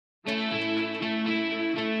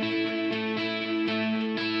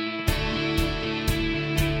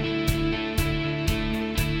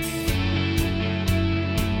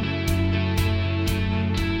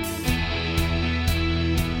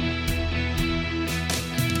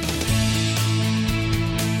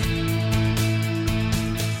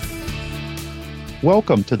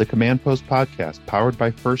Welcome to the Command Post Podcast, powered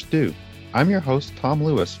by First Do. I'm your host, Tom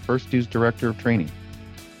Lewis, First Do's Director of Training.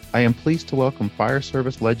 I am pleased to welcome Fire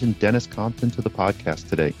Service legend Dennis Compton to the podcast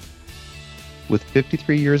today. With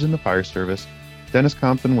 53 years in the fire service, Dennis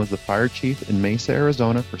Compton was the fire chief in Mesa,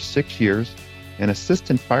 Arizona for 6 years and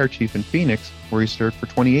assistant fire chief in Phoenix, where he served for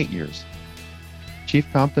 28 years. Chief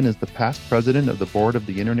Compton is the past president of the board of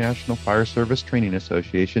the International Fire Service Training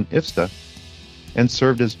Association, IFSTA, and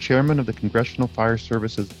served as chairman of the Congressional Fire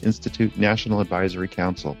Services Institute National Advisory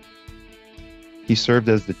Council. He served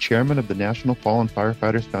as the chairman of the National Fallen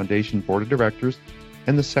Firefighters Foundation Board of Directors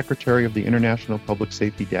and the secretary of the International Public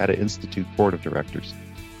Safety Data Institute Board of Directors.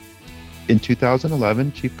 In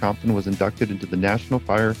 2011, Chief Compton was inducted into the National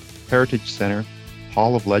Fire Heritage Center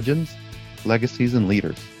Hall of Legends, Legacies, and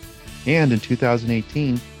Leaders. And in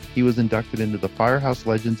 2018, he was inducted into the Firehouse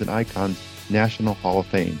Legends and Icons National Hall of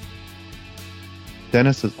Fame.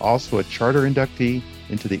 Dennis is also a charter inductee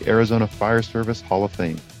into the Arizona Fire Service Hall of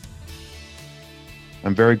Fame.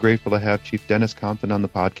 I'm very grateful to have Chief Dennis Compton on the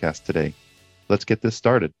podcast today. Let's get this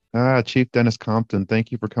started. Chief Dennis Compton, thank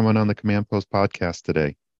you for coming on the Command Post podcast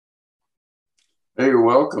today. Hey, you're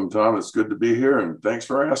welcome, Tom. It's good to be here, and thanks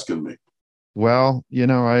for asking me. Well,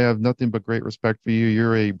 I have nothing but great respect for you.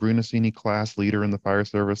 You're a Brunacini class leader in the fire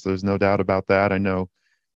service. There's no doubt about that. I know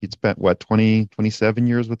you'd spent, 27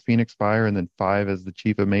 years with Phoenix Fire and then 5 as the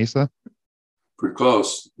chief of Mesa? Pretty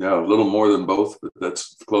close. Yeah, a little more than both, but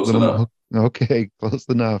that's close enough. Okay, close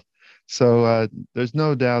enough. So there's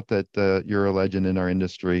no doubt that you're a legend in our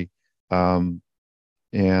industry, and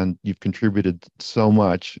you've contributed so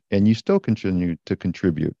much, and you still continue to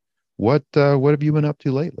contribute. What have you been up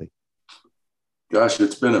to lately? Gosh,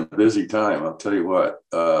 it's been a busy time. I'll tell you what.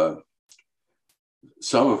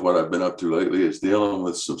 Some of what I've been up to lately is dealing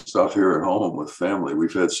with some stuff here at home with family.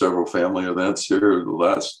 We've had several family events here the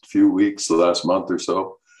last few weeks, the last month or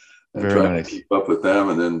so, and Very trying nice. to keep up with them,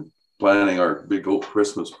 and then planning our big old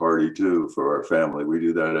Christmas party too for our family. We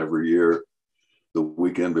do that every year, the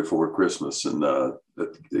weekend before Christmas, and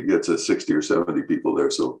it gets us 60 or 70 people there.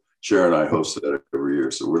 So Sharon and I host that every year,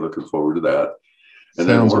 so we're looking forward to that. And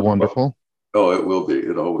Sounds wonderful. Oh, it will be.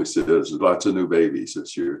 It always is. There's lots of new babies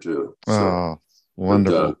this year too. So,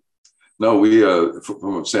 wonderful. No, we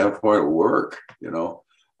from a standpoint of work,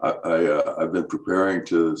 I've been preparing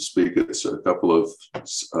to speak at a couple of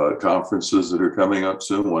conferences that are coming up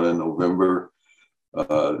soon. One in November,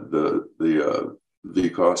 the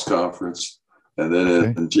VCOS conference, and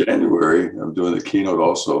then in January, I'm doing the keynote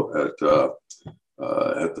also at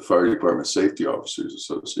the Fire Department Safety Officers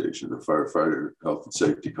Association, the Firefighter Health and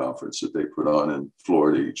Safety Conference that they put on in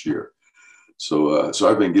Florida each year. So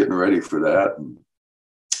I've been getting ready for that and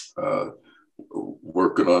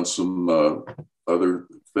working on some other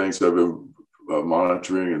things. I've been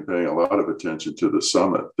monitoring and paying a lot of attention to the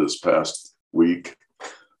summit this past week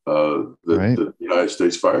that the United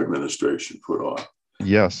States Fire Administration put on.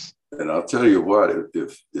 Yes. And I'll tell you what,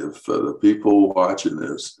 if the people watching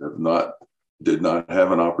this did not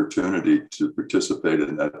have an opportunity to participate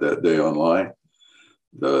in that day online,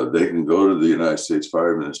 they can go to the United States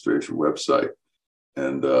Fire Administration website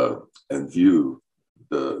and view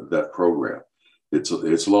that program.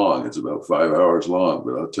 It's long. It's about 5 hours long,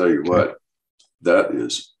 but I'll tell you what,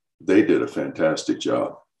 they did a fantastic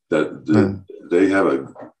job. They have a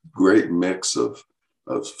great mix of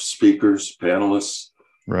speakers, panelists,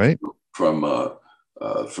 right, from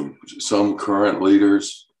some current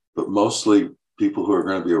leaders, but mostly people who are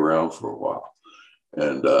going to be around for a while,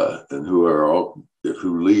 and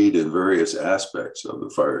who lead in various aspects of the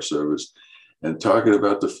fire service, and talking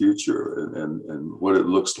about the future and what it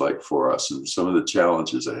looks like for us and some of the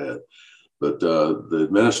challenges ahead. But the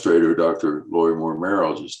administrator, Dr. Lori Moore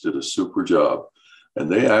Merrill, just did a super job,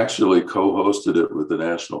 and they actually co-hosted it with the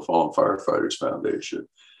National Fallen Firefighters Foundation.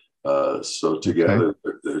 So together,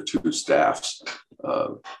 their two staffs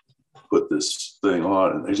put this thing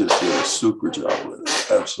on, and they just did a super job with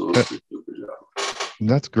it. Absolutely super job.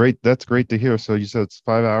 That's great. That's great to hear. So you said it's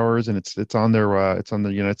 5 hours, and it's on their it's on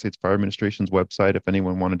the United States Fire Administration's website if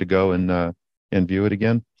anyone wanted to go and view it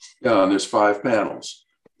again. Yeah, and there's 5 panels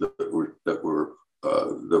that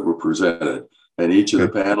were presented, and each of the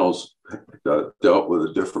panels dealt with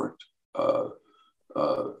a different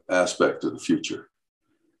aspect of the future.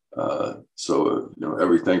 So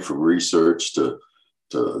everything from research to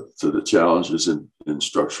the challenges in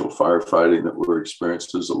structural firefighting that were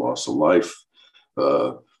experienced as a loss of life,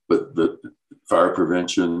 but the fire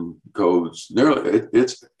prevention codes. Nearly,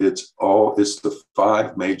 it's the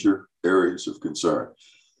 5 major areas of concern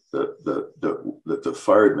that the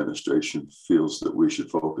fire administration feels that we should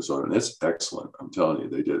focus on, and it's excellent. I'm telling you,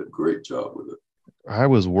 they did a great job with it. I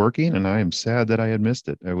was working, and I am sad that I had missed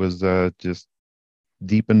it. I was just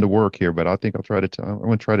deep into work here, but I think I'll try to. I'm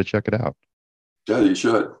going to try to check it out. Yeah, you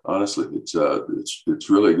should. Honestly, it's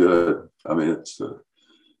really good. I mean, it's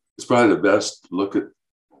probably the best look at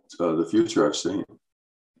the future I've seen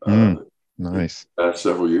uh, Mm, in nice. the past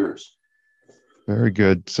several years. Very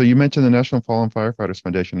good. So you mentioned the National Fallen Firefighters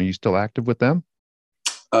Foundation. Are you still active with them?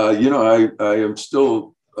 I am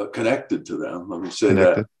still connected to them. Let me say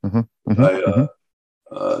that. Connected? I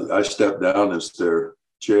Hmm. I stepped down as their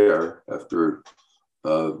chair after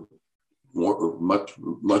uh,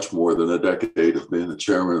 much more than a decade of being the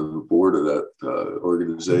chairman of the board of that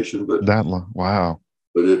organization. That long. Wow.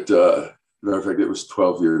 But matter of fact, it was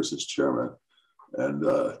 12 years as chairman, and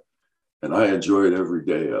I enjoyed every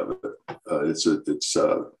day of it.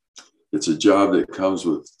 It's a job that comes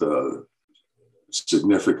with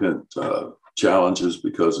significant challenges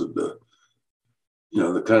because of the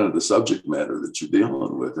kind of the subject matter that you're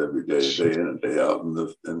dealing with every day in and day out,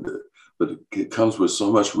 but it comes with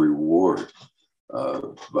so much reward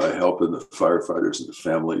by helping the firefighters and the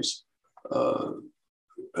families uh,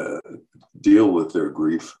 uh, deal with their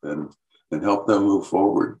grief and help them move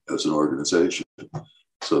forward as an organization.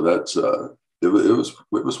 So it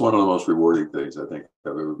was one of the most rewarding things I think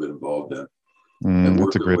I've ever been involved in. And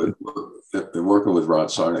That's a great. working with Ron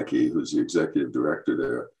Sarnecki, who's the executive director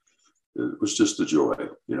there, it was just a joy.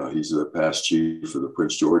 He's the past chief of the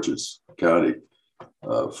Prince George's County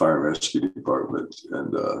Fire and Rescue Department,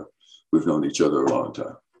 and we've known each other a long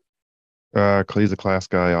time. Clee's a class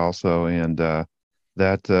guy also, and that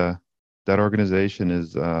that organization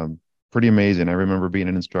is pretty amazing. I remember being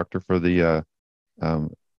an instructor for the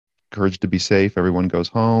um, Courage to Be Safe. Everyone goes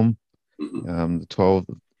home. The 12.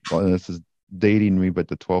 Well, this is dating me, but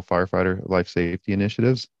the 12 firefighter life safety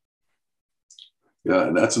initiatives. Yeah,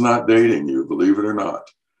 and that's not dating you, believe it or not.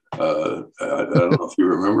 I don't know if you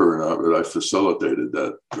remember or not, but I facilitated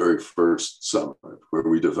that very first summit where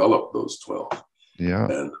we developed those 12. Yeah.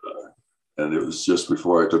 And it was just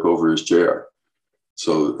before I took over as chair.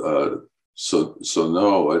 So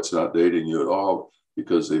no, it's not dating you at all,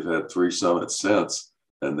 because they've had 3 summits since,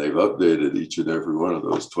 and they've updated each and every one of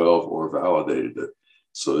those 12 or validated it.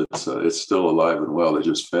 So it's still alive and well. They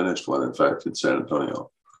just finished one, in fact, in San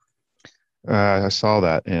Antonio. I saw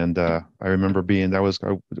that, and I remember that was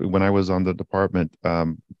when I was on the department.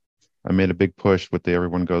 I made a big push with the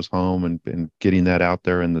Everyone Goes Home and getting that out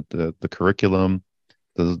there, and the curriculum,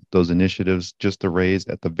 those initiatives, just to raise,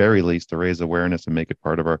 at the very least, to raise awareness and make it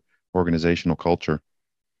part of our organizational culture.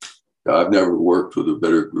 I've never worked with a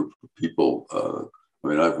better group of people.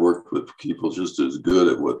 I've worked with people just as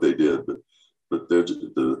good at what they did, but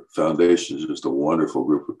the foundation is just a wonderful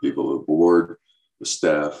group of people. The board, the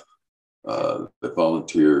staff, the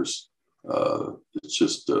volunteers. It's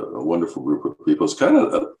just a wonderful group of people. It's kind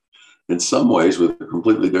of, in some ways, with a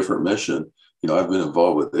completely different mission. I've been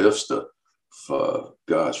involved with IFSTA, for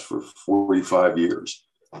 45 years.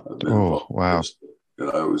 I've been involved. Wow. With IFSTA,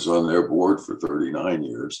 and I was on their board for 39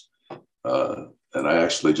 years. And I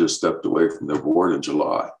actually just stepped away from their board in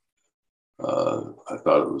July. I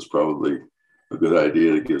thought it was probably a good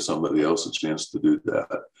idea to give somebody else a chance to do that,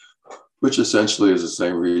 which essentially is the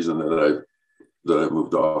same reason that I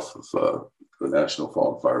moved off of the National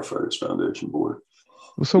Fallen Firefighters Foundation board.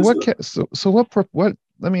 So what?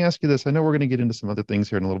 Let me ask you this. I know we're going to get into some other things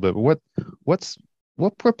here in a little bit, but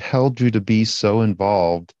what propelled you to be so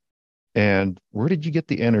involved, and where did you get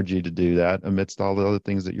the energy to do that amidst all the other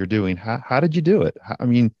things that you're doing? How did you do it?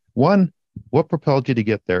 What propelled you to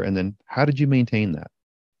get there, and then how did you maintain that?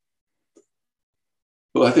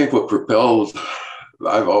 Well, I think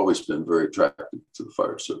I've always been very attracted to the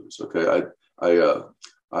fire service. Okay, I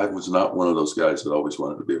was not one of those guys that always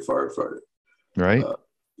wanted to be a firefighter. Right.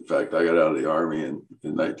 In fact, I got out of the Army in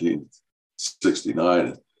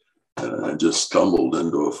 1969, and I just stumbled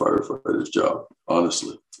into a firefighter's job,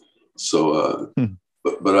 honestly. So,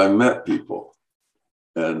 but I met people,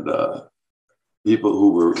 and people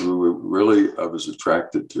who were really, I was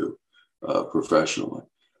attracted to professionally.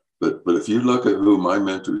 But if you look at who my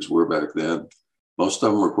mentors were back then, most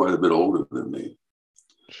of them were quite a bit older than me.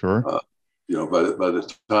 Sure. By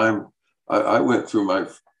the time I went through my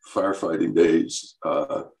firefighting days,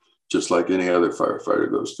 just like any other firefighter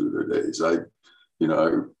goes through their days. I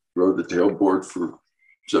rode the tailboard for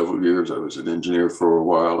several years. I was an engineer for a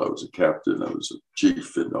while. I was a captain. I was a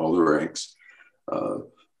chief in all the ranks. But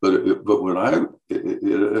when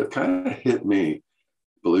it kind of hit me,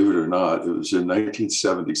 believe it or not, it was in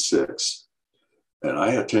 1976, and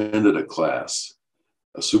I attended a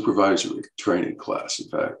supervisory training class. In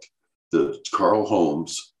fact, the Carl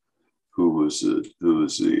Holmes who was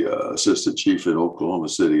the assistant chief in Oklahoma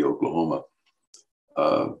City, Oklahoma,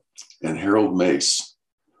 and Harold Mace,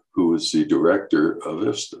 who was the director of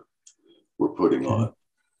IFSTA, were putting on.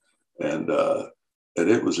 And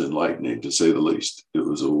it was enlightening, to say the least. It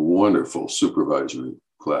was a wonderful supervisory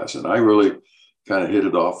class. And I really kind of hit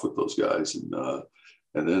it off with those guys. And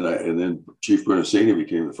then Chief Bernasini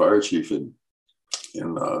became the fire chief in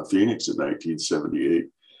Phoenix in 1978.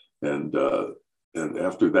 And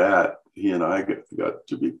after that, he and I got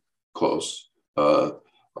to be close.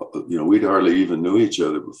 We'd hardly even knew each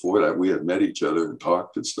other before that. We had met each other and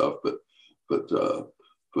talked and stuff, but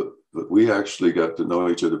we actually got to know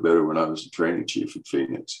each other better when I was the training chief in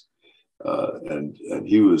Phoenix. And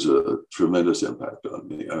he was a tremendous impact on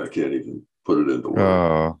me. I can't even put it into words.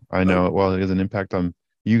 Oh, I know. Well, it has an impact on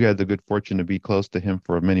you. Had the good fortune to be close to him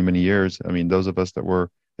for many, many years. I mean, those of us that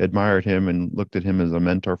admired him and looked at him as a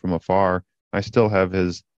mentor from afar. I still have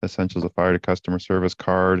his Essentials of Fire to Customer Service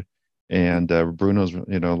card, and Bruno's,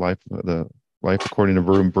 the life according to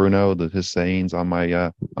Bruno, his sayings on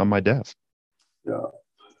my desk. Yeah,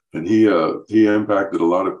 and he impacted a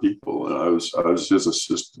lot of people, and I was his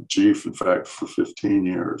assistant chief, in fact, for 15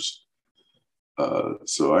 years.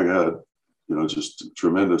 So I had, just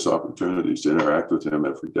tremendous opportunities to interact with him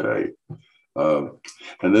every day.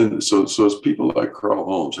 And then, so it's people like Carl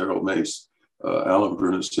Holmes, Harold Mace, Alan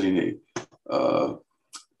Bernasini,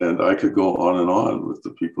 and I could go on and on with the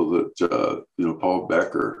people that, Paul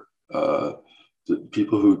Becker, the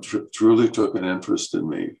people who truly took an interest in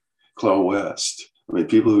me, Clell West. I mean,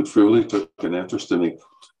 people who truly took an interest in me.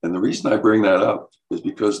 And the reason I bring that up is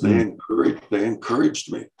because they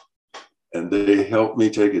encouraged me, and they helped me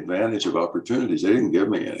take advantage of opportunities. They didn't give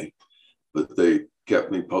me any, but they kept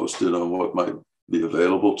me posted on what might be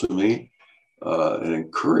available to me, and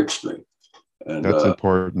encouraged me. And that's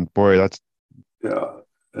important. Boy, that's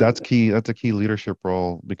key. That's a key leadership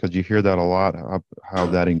role, because you hear that a lot, how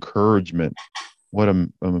that encouragement, what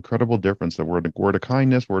an incredible difference. The word of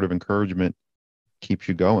kindness, word of encouragement keeps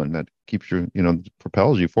you going. That keeps you,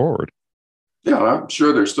 propels you forward. Yeah, I'm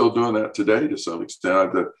sure they're still doing that today to some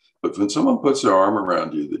extent. But when someone puts their arm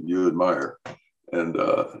around you that you admire and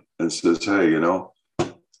says, hey, you ought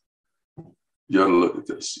to look at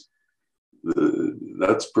this,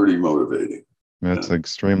 that's pretty motivating. That's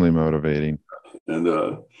extremely motivating. And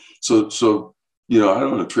so I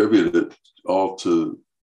don't attribute it all to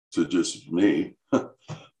just me. I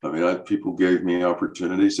mean, people gave me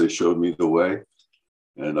opportunities. They showed me the way,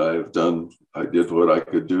 and I did what I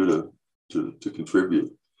could do to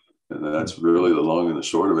contribute. And that's really the long and the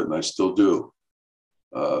short of it. And I still do.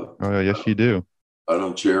 Yes, you do. I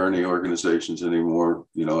don't chair any organizations anymore.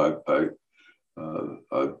 I've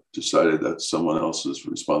decided that's someone else's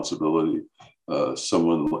responsibility.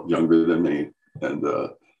 Someone younger than me, and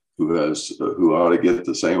who ought to get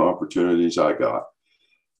the same opportunities I got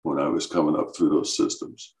when I was coming up through those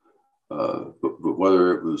systems. But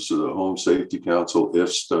whether it was the Home Safety Council,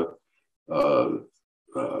 IFSTA,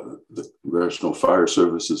 the Congressional Fire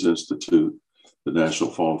Services Institute, the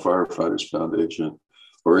National Fallen Firefighters Foundation,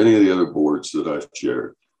 or any of the other boards that I've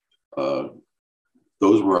chaired,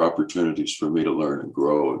 those were opportunities for me to learn and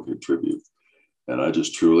grow and contribute. And I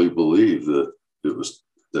just truly believe that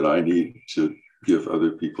I need to give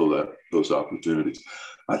other people those opportunities.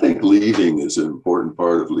 I think leading is an important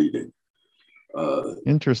part of leading.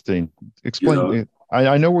 Interesting. Explain.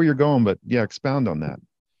 I know where you're going, but yeah, expound on that.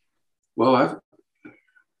 Well,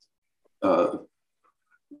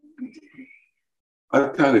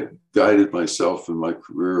 I've kind of guided myself in my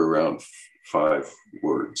career around 5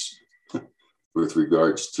 words with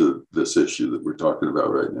regards to this issue that we're talking about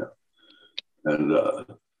right now.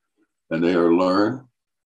 And they are learn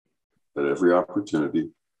at every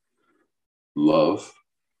opportunity, love,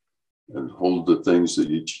 and hold the things that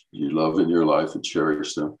you love in your life and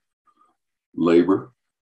cherish them. Labor.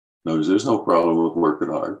 No, there's no problem with working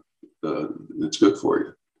hard. It's good for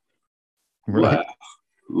you. Right.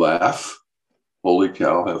 Laugh. Holy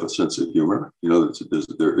cow, have a sense of humor.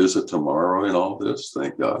 There is a tomorrow in all this,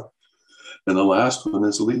 thank God. And the last one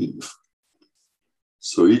is leave.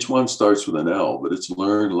 So each one starts with an L, but it's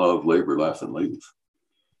learn, love, labor, laugh, and leave.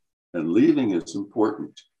 And leaving is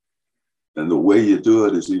important. And the way you do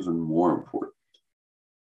it is even more important.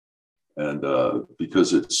 And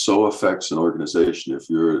because it so affects an organization if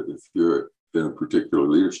you're in a particular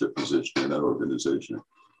leadership position in that organization.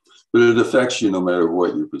 But it affects you no matter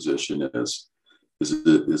what your position is.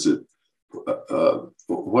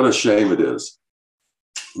 What a shame it is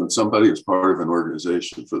when somebody is part of an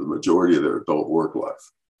organization for the majority of their adult work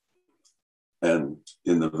life. And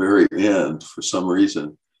in the very end, for some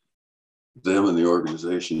reason, them and the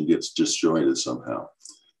organization gets disjointed somehow.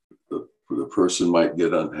 The person might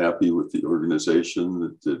get unhappy with the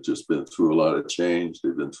organization. They've just been through a lot of change.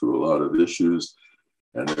 They've been through a lot of issues,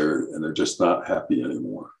 and they're just not happy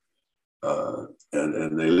anymore.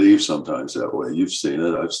 And they leave sometimes that way. You've seen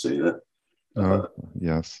it. I've seen it.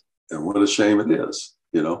 Yes. And what a shame it is,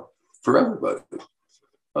 for everybody.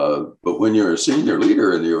 But when you're a senior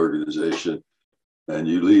leader in the organization and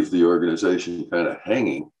you leave the organization kind of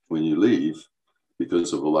hanging when you leave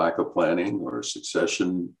because of a lack of planning or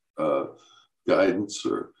succession guidance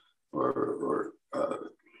or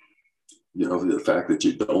the fact that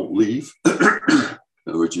you don't leave. In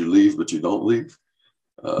other words, you leave, but you don't leave.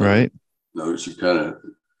 Right. In other words, you kind of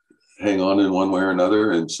hang on in one way or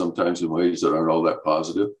another, and sometimes in ways that aren't all that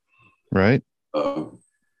positive. Right.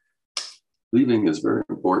 Leaving is very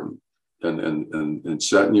important, and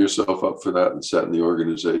setting yourself up for that and setting the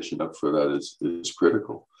organization up for that is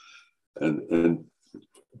critical. And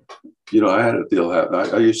I had a deal happen.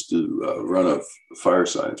 I used to run a fire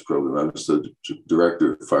science program. I was the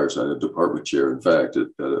director of fire science, a department chair, in fact, at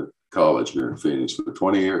a college here in Phoenix for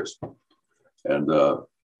 20 years, and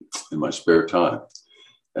in my spare time.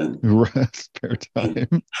 And spare time.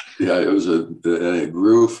 Yeah, and it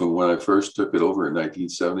grew from when I first took it over in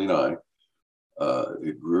 1979.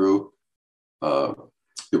 It grew. There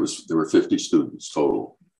were 50 students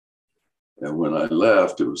total, and when I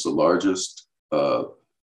left, it was the largest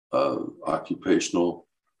occupational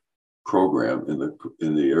program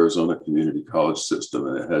in the Arizona Community College system,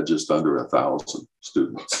 and it had just under 1,000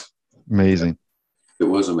 students. Amazing. It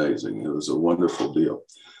was amazing. It was a wonderful deal.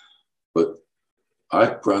 But I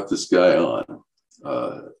brought this guy on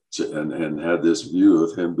and had this view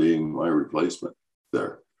of him being my replacement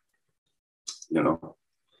there,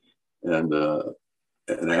 and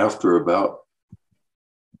after about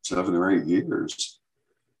 7 or 8 years,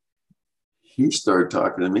 he started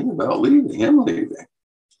talking to me about him leaving.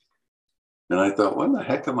 And I thought, what the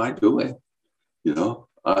heck am I doing?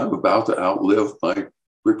 I'm about to outlive my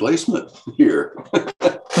replacement here.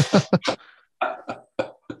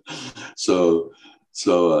 So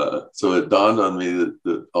it dawned on me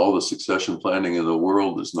that all the succession planning in the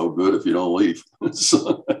world is no good if you don't leave.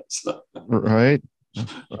 Right.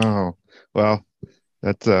 Oh, well,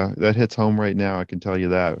 that hits home right now. I can tell you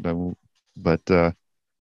that. But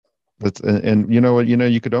that's and you know what?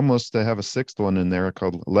 You could almost have a sixth one in there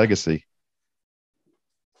called legacy.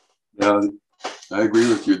 Yeah, I agree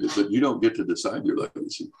with you, but you don't get to decide your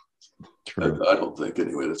legacy. True. I don't think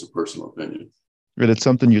anyway. That's a personal opinion. But it's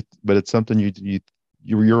something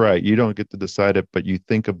you're right. You don't get to decide it, but you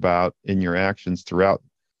think about in your actions throughout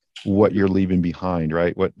what you're leaving behind,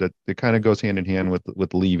 right? It kind of goes hand in hand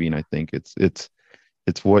with leaving. I think it's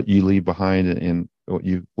what you leave behind and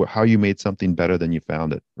how you made something better than you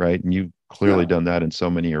found it, right? And you've clearly done that in so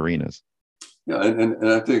many arenas. Yeah, and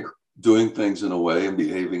I think doing things in a way and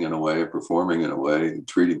behaving in a way, performing in a way, and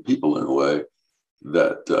treating people in a way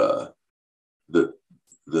that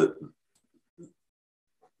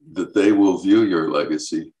they will view your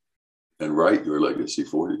legacy and write your legacy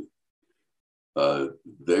for you.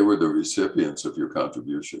 They were the recipients of your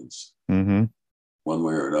contributions, mm-hmm. one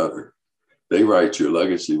way or another. They write your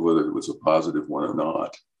legacy, whether it was a positive one or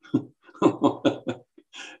not.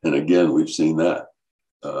 And again, we've seen that.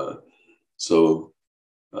 So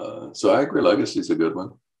I agree, legacy is a good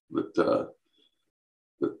one, but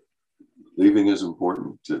leaving is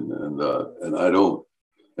important, and I don't.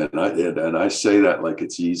 And I say that like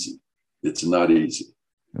it's easy. It's not easy.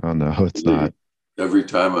 Oh no, it's not. Every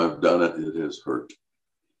time I've done it, it has hurt,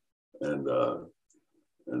 and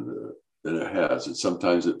it has. And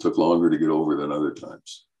sometimes it took longer to get over than other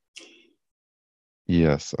times.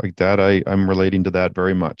 Yes, like that. I'm relating to that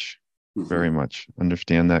very much, mm-hmm. very much.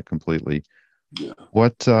 Understand that completely. Yeah.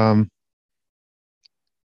 What? Going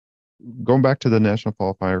back to the National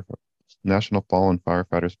Fallen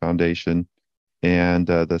Firefighters Foundation and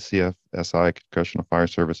the CFSI Concussional Fire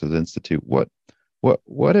Services Institute. What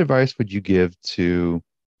advice would you give to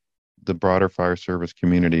the broader fire service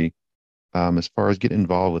community as far as getting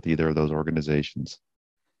involved with either of those organizations?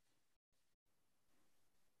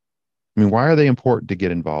 I mean, why are they important to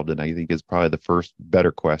get involved in? I think is probably the first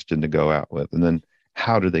better question to go out with, and then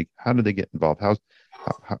how do they get involved?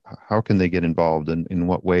 How can they get involved, and in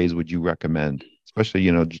what ways would you recommend, especially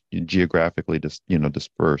geographically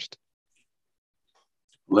dispersed?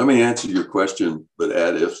 Let me answer your question, but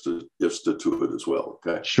add ifs to it as well.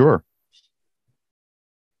 Okay. Sure.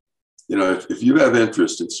 If you have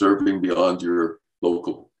interest in serving beyond your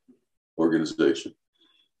local organization,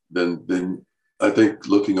 then I think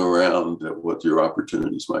looking around at what your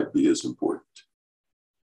opportunities might be is important.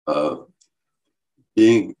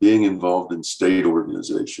 being involved in state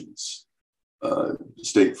organizations,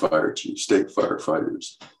 state fire chiefs, state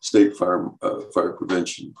firefighters, state fire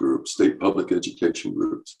prevention groups, state public education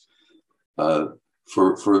groups.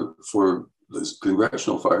 For the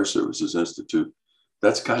Congressional Fire Services Institute,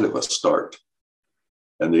 that's kind of a start.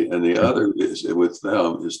 And the other is with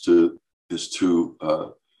them is to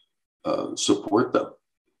support them.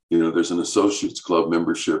 There's an Associates Club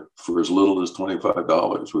membership for as little as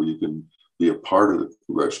 $25 where you can be a part of the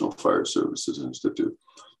Congressional Fire Services Institute.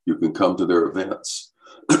 You can come to their events.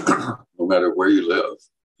 No matter where you live,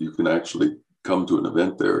 you can actually come to an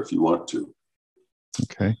event there if you want to.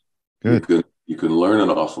 Okay, good. You can learn an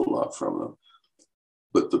awful lot from them.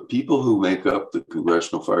 But the people who make up the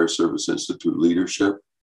Congressional Fire Service Institute leadership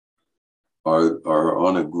are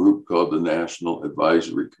on a group called the National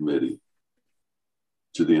Advisory Committee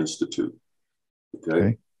to the Institute.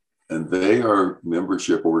 Okay. And they are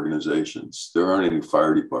membership organizations. There aren't any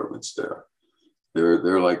fire departments there.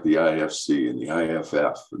 They're like the IFC and the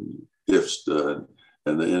IFF and IFSTA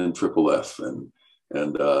and the NFFF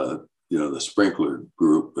and the sprinkler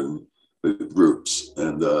group and the groups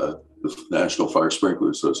and the National Fire Sprinkler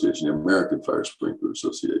Association, the American Fire Sprinkler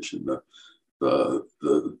Association, the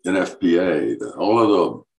NFPA, all of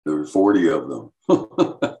them. There were 40 of them.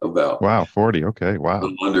 About. Wow, 40. Okay, wow.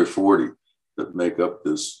 Under 40 that make up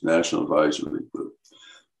this National Advisory Group.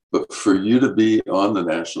 But for you to be on the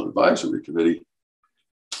National Advisory Committee,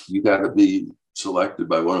 you got to be selected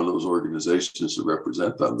by one of those organizations to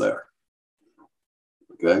represent them there.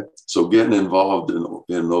 Okay, so getting involved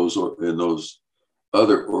in those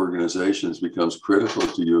other organizations becomes critical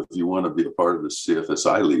to you if you want to be a part of the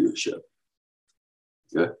CFSI leadership.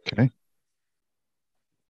 Okay.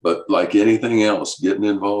 But like anything else, getting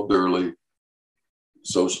involved early,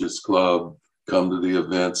 Associates Club, come to the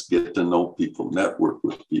events, get to know people, network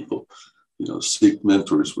with people, seek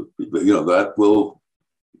mentors with people. That will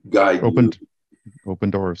guide you. Open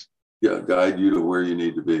doors. Yeah, guide you to where you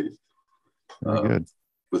need to be. Very good.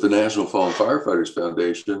 With the National Fallen Firefighters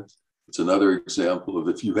Foundation, it's another example of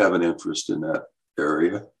if you have an interest in that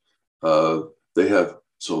area, they have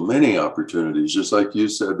so many opportunities, just like you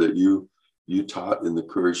said that you taught in the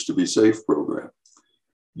Courage to Be Safe program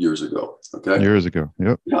years ago. Okay. Years ago.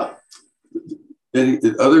 Yep. Yeah.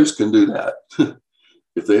 Others can do that.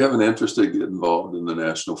 If they have an interest, they get involved in the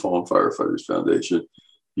National Fallen Firefighters Foundation.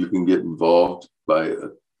 You can get involved by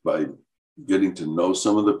getting to know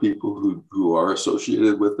some of the people who are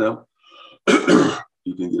associated with them.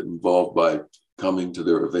 You can get involved by coming to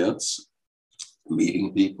their events,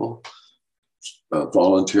 meeting people,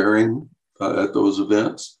 volunteering at those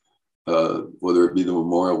events. Whether it be the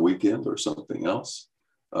Memorial Weekend or something else.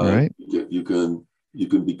 Right. You can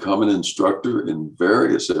become an instructor in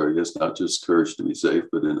various areas, not just Courage to Be Safe,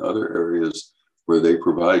 but in other areas where they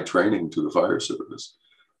provide training to the fire service.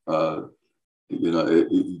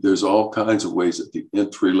 There's all kinds of ways at the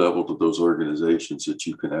entry level to those organizations that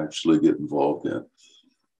you can actually get involved in.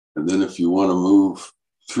 And then if you want to move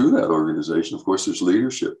through that organization, of course, there's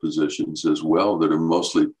leadership positions as well that are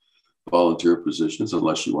mostly volunteer positions,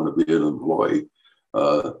 unless you want to be an employee,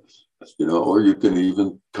 or you can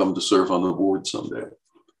even come to serve on the board someday.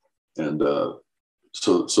 And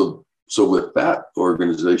so with that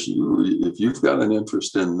organization, if you've got an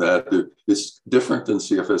interest in that, it's different than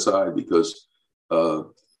CFSI because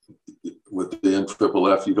with the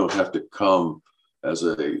NFFF, you don't have to come as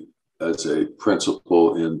a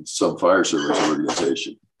principal in some fire service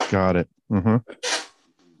organization. Got it. Mm-hmm.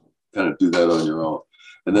 Kind of do that on your own.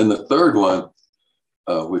 And then the third one,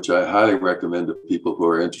 which I highly recommend to people who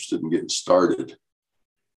are interested in getting started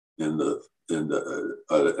in a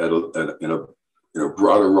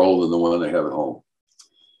broader role than the one they have at home.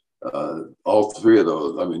 All three of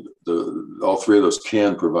those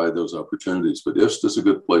can provide those opportunities, but IFSTA is a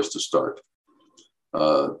good place to start.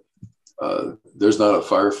 There's not a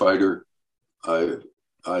firefighter I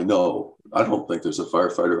don't think there's a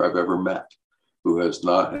firefighter I've ever met who has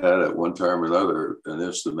not had at one time or another an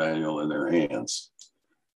IFSTA manual in their hands.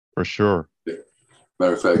 For sure.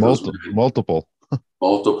 Matter of fact, multiple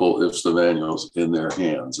IFSTA manuals in their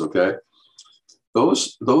hands. Okay,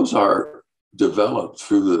 those are developed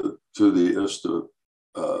through the IFSTA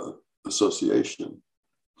association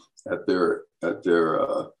at their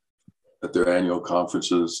annual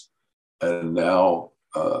conferences, and now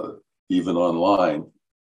even online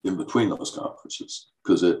in between those conferences,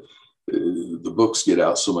 because the books get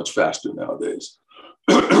out so much faster nowadays.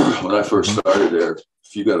 When I first started there,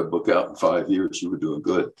 if you got a book out in 5 years, you were doing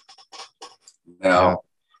good. Now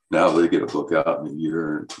they get a book out in a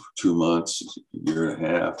year, 2 months, a year and a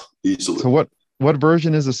half, easily. So What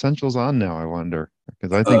version is Essentials on now, I wonder?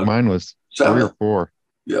 Because I think mine was 3 7. or 4.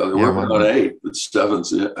 Yeah, they're Yeah, working on 8, but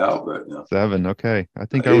 7's out right now. 7. Okay. I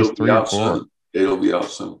think I 8 was will be 3 or out 4. soon. 8 will be out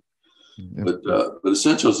soon. Yep. But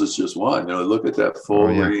Essentials is just one. Look at that full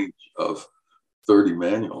range of 30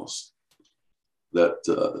 manuals that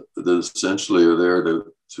essentially are there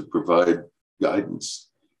to provide guidance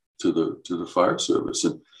to the fire service.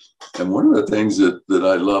 And one of the things that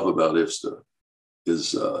I love about IFSTA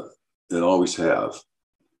is, and always have,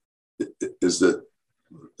 is that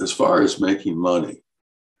as far as making money,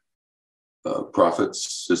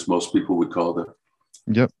 profits, as most people would call them.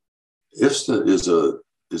 Yep. IFSTA is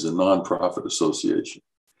a nonprofit association,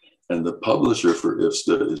 and the publisher for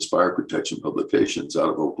IFSTA is Fire Protection Publications out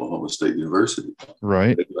of Oklahoma State University.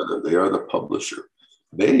 Right. They are the publisher.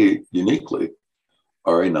 They uniquely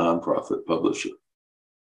are a nonprofit publisher.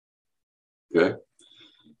 Okay.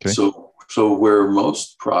 So where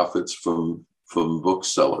most profits from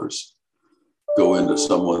booksellers go into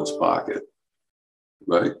someone's pocket,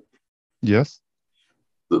 right? Yes.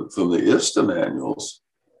 From the IFSTA manuals,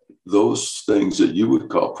 those things that you would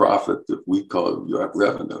call profit, that we call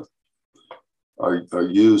revenue, are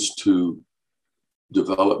used to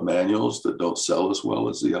develop manuals that don't sell as well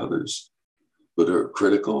as the others, but are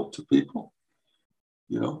critical to people,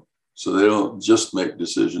 So they don't just make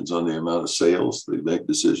decisions on the amount of sales. They make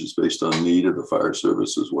decisions based on need of the fire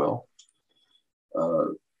service as well.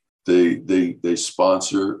 They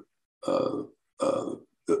sponsor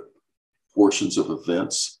portions of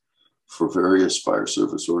events for various fire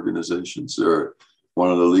service organizations. They're one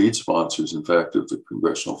of the lead sponsors, in fact, of the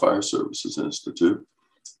Congressional Fire Services Institute,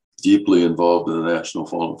 deeply involved in the National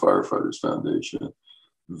Fallen Firefighters Foundation,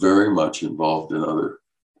 very much involved in other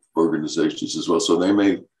organizations as well. So they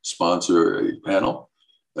may sponsor a panel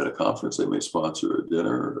at a conference. They may sponsor a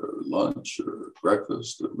dinner or lunch or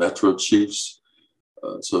breakfast. The Metro Chiefs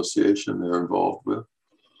Association they're involved with.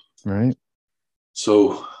 Right.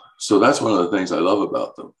 So that's one of the things I love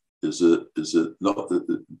about them is that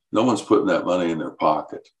no one's putting that money in their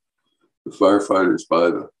pocket. The firefighters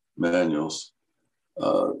buy the manuals,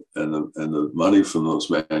 and the money from those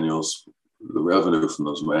manuals, the revenue from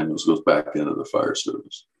those manuals goes back into the fire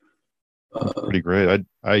service. Pretty great.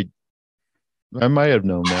 I might have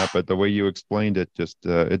known that, but the way you explained it, just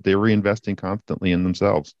they're reinvesting constantly in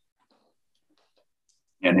themselves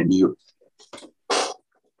and in you,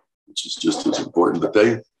 which is just as important. But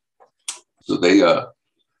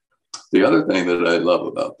the other thing that I love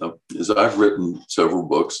about them is I've written several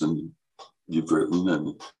books, and you've written,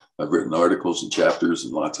 and I've written articles and chapters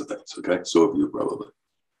and lots of things. Okay, so have you probably.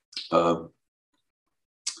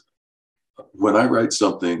 When I write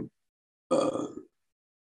something,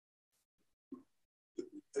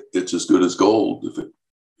 it's as good as gold.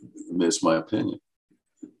 It's my opinion.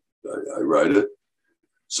 I write it.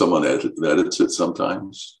 Someone edits it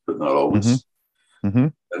sometimes, but not always. Mm-hmm.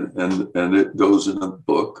 And it goes in a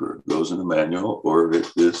book, or it goes in a manual, or it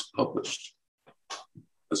is published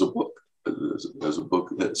as a book, as a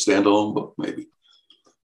book, a standalone book, maybe.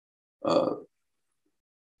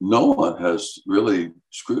 No one has really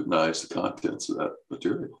scrutinized the contents of that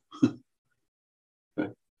material. Okay.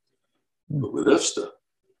 But with IFSTA,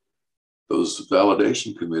 those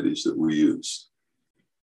validation committees that we use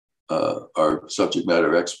are subject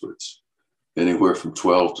matter experts, anywhere from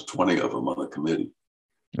 12 to 20 of them on a committee.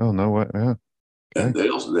 Oh, no way. Yeah. And they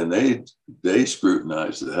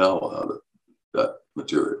scrutinize the hell out of that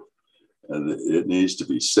material. And it needs to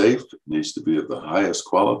be safe, it needs to be of the highest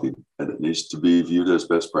quality, and it needs to be viewed as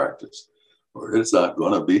best practice, or it's not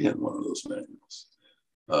going to be in one of those manuals,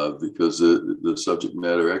 because the subject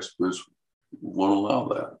matter experts won't allow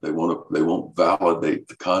that. They won't validate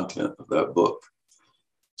the content of that book.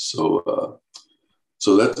 So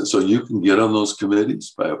you can get on those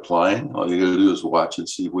committees by applying. All you got to do is watch and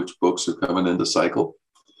see which books are coming into cycle,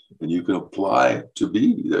 and you can apply to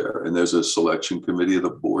be there. And there's a selection committee of the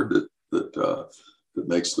board that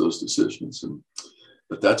makes those decisions.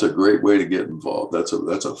 But that's a great way to get involved. That's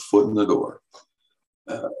a foot in the door.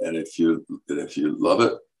 And if you love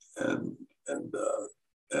it, and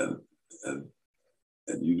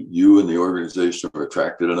you and the organization are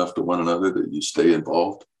attracted enough to one another that you stay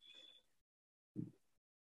involved,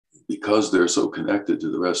 because they're so connected to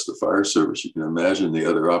the rest of the fire service, you can imagine the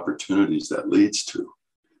other opportunities that leads to.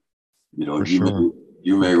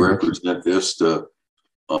 You may represent IFSTA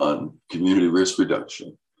on community risk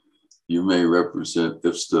reduction. You may represent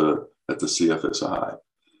IFSTA at the CFSI.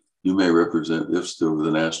 You may represent IFSTA with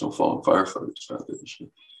the National Fallen Firefighters Foundation,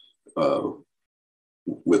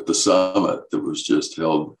 with the summit that was just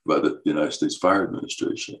held by the United States Fire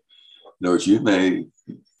Administration. In other words,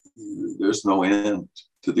 there's no end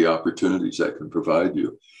to the opportunities that can provide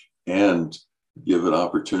you, and give an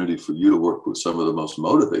opportunity for you to work with some of the most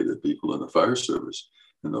motivated people in the fire service.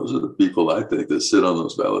 And those are the people, I think, that sit on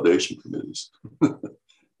those validation committees.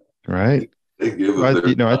 Right. They give Well, of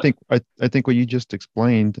their time. I think what you just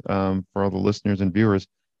explained, for all the listeners and viewers,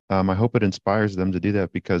 I hope it inspires them to do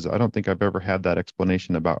that, because I don't think I've ever had that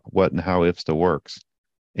explanation about what and how IFSTA works,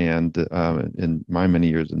 and in my many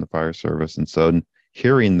years in the fire service. And so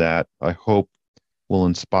hearing that, I hope will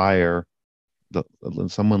inspire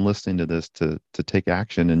someone listening to this to take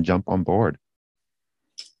action and jump on board.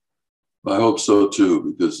 I hope so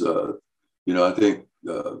too, because I think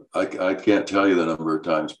I can't tell you the number of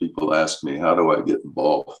times people ask me, how do I get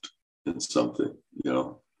involved in something?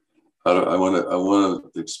 How do I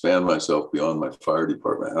want to expand myself beyond my fire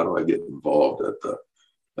department? How do I get involved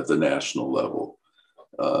at the national level?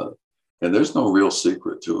 And there's no real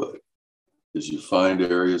secret to it. Is you find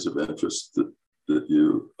areas of interest that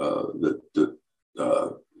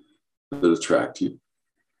attract you,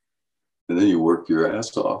 and then you work your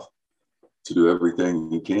ass off to do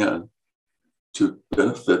everything you can to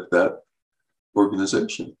benefit that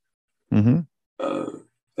organization. Mm-hmm.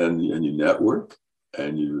 And you network,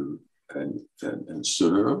 and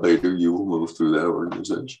sooner or later you will move through that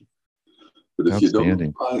organization. But if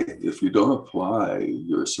you don't apply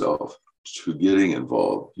yourself to getting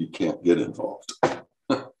involved, you can't get involved.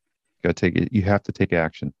 You have to take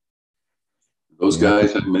action. Those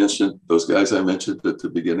guys I mentioned at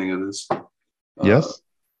the beginning of this, yes,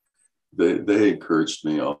 they encouraged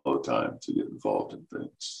me all the time to get involved in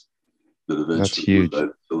things that eventually led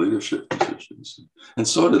to leadership positions. And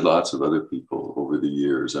so did lots of other people over the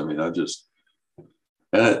years. I mean, and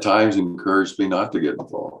at times encouraged me not to get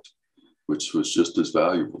involved, which was just as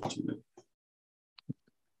valuable to me.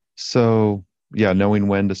 So, yeah, knowing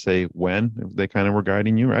when to say when, they kind of were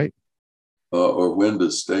guiding you, right? Or when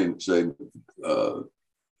to say,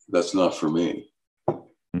 that's not for me.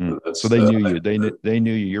 So they knew you. They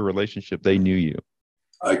knew you. Your relationship. They knew you.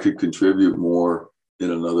 I could contribute more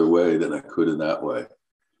in another way than I could in that way.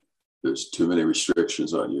 There's too many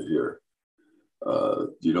restrictions on you here.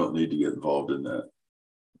 You don't need to get involved in that.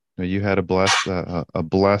 You had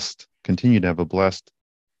continue to have a blessed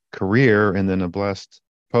career, and then a blessed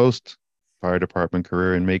post fire department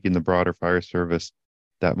career, and making the broader fire service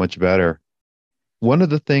that much better. One of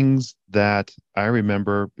the things that I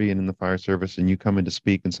remember being in the fire service and you coming to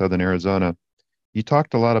speak in Southern Arizona, you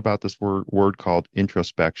talked a lot about this word called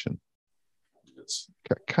introspection. Yes.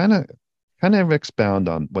 Kind of expound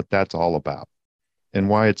on what that's all about and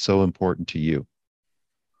why it's so important to you.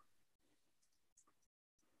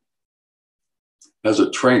 As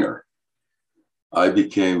a trainer, I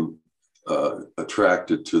became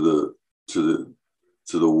attracted to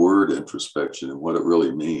the word introspection and what it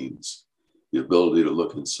really means. The ability to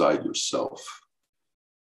look inside yourself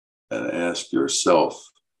and ask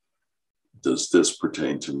yourself, does this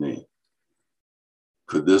pertain to me?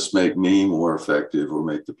 Could this make me more effective or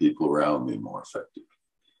make the people around me more effective?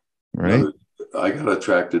 Right. I got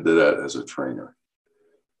attracted to that as a trainer.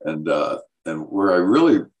 And where I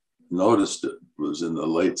really noticed it was in the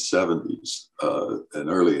late 70s and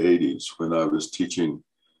early 80s, when I was teaching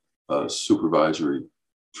supervisory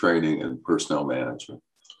training and personnel management.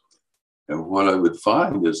 And what I would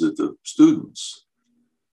find is that the students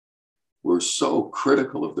were so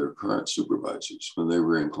critical of their current supervisors when they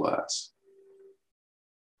were in class.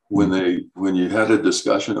 When you had a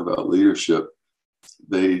discussion about leadership,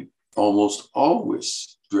 they almost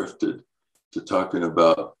always drifted to talking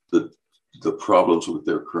about the problems with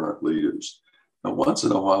their current leaders. And once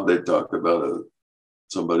in a while, they'd talk about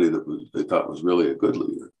somebody that they thought was really a good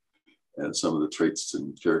leader, and some of the traits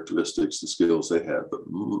and characteristics and skills they had. But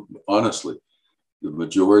honestly, the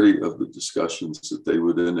majority of the discussions that they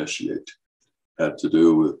would initiate had to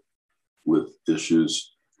do with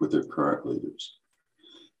issues with their current leaders.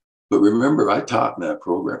 But remember, I taught in that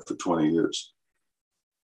program for 20 years.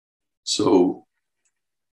 So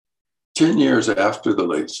 10 years after the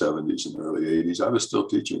late 70s and early 80s, I was still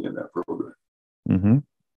teaching in that program. Mm-hmm. In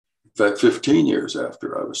fact, 15 years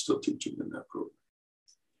after, I was still teaching in that program.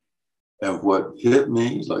 And what hit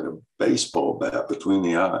me like a baseball bat between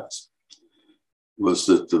the eyes was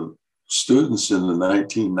that the students in the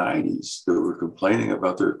 1990s that were complaining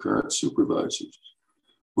about their current supervisors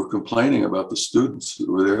were complaining about the students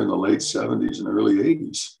who were there in the late 70s and early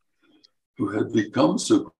 80s who had become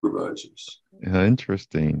supervisors.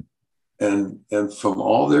 Interesting. And from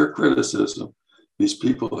all their criticism, these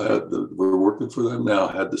people were working for them now,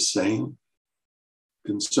 had the same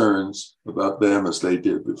concerns about them as they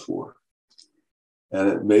did before. And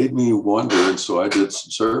it made me wonder. And so I did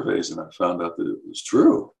some surveys and I found out that it was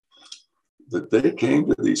true, that they came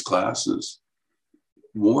to these classes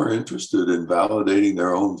more interested in validating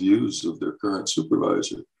their own views of their current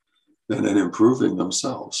supervisor than in improving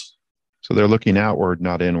themselves. So they're looking outward,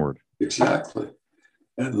 not inward. Exactly.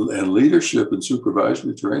 And leadership and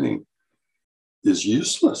supervisory training is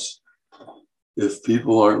useless if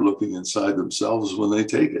people aren't looking inside themselves when they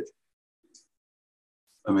take it.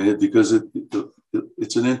 I mean, because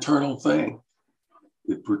it's an internal thing.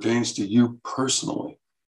 It pertains to you personally,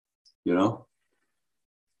 you know?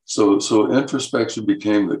 So introspection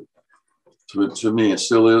became to me, it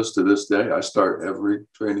still is to this day. I start every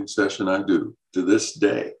training session I do to this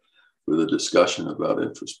day with a discussion about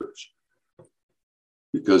introspection.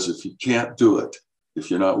 Because if you can't do it,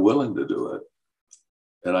 if you're not willing to do it,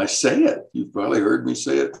 and I say it, you've probably heard me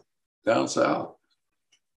say it down south,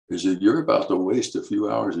 is that you're about to waste a few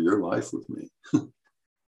hours of your life with me.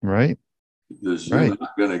 Right. Because you're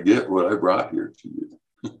not going to get what I brought here to you.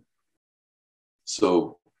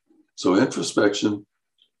 So introspection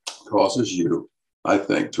causes you, I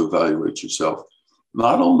think, to evaluate yourself,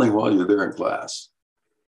 not only while you're there in class,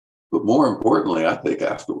 but more importantly, I think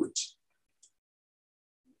afterwards.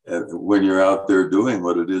 And when you're out there doing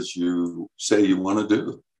what it is you say you want to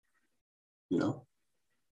do, you know,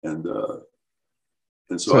 and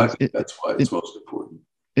so I think that's why it's most important.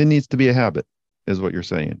 It needs to be a habit, is what you're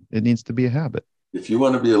saying. It needs to be a habit. If you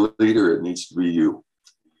want to be a leader, it needs to be you.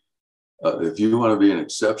 If you want to be an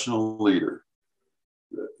exceptional leader,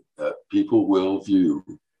 that people will view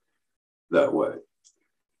that way.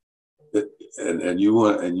 And you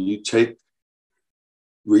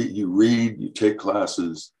read, you take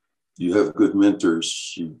classes, you have good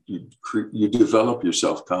mentors, you develop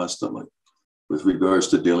yourself constantly with regards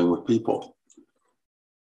to dealing with people.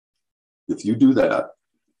 If you do that,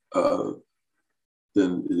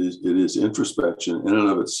 then it is introspection in and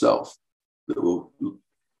of itself that will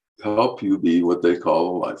help you be what they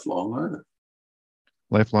call a lifelong learner.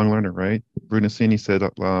 Lifelong learner, right? Brunacini said,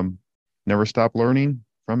 never stop learning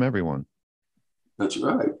from everyone. That's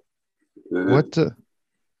right. No,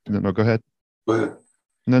 go ahead. Go ahead.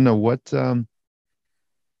 No, what,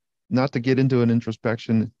 not to get into an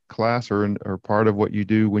introspection class or part of what you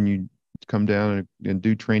do when you come down and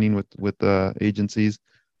do training with agencies,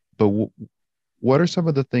 but what are some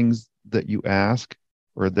of the things that you ask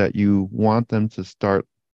or that you want them to start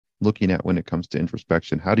looking at when it comes to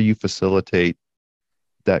introspection? How do you facilitate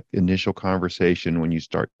that initial conversation when you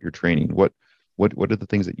start your training? What are the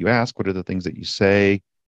things that you ask? What are the things that you say?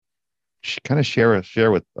 Kind of share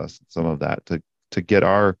with us some of that to get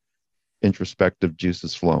our introspective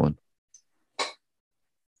juices flowing.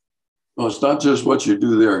 Well, it's not just what you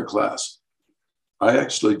do there in class. I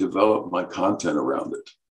actually develop my content around it.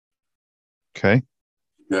 Okay.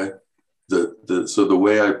 So the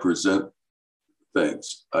way I present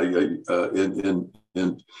things,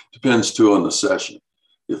 depends too on the session.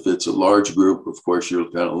 If it's a large group, of course,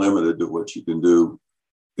 you're kind of limited to what you can do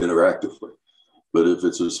interactively. But if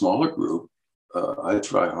it's a smaller group, I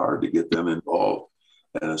try hard to get them involved.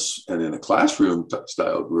 And in a classroom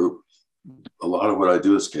style group, a lot of what I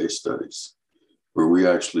do is case studies, where we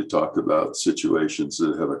actually talk about situations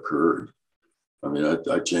that have occurred. I mean,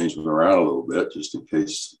 I change them around a little bit just in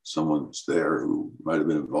case someone's there who might have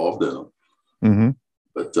been involved in them. Mm-hmm.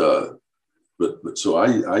 But so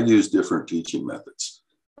I use different teaching methods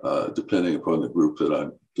depending upon the group that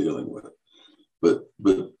I'm dealing with. But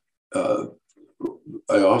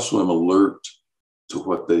I also am alert to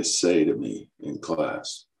what they say to me in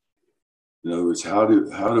class. In other words, how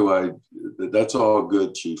do I? That's all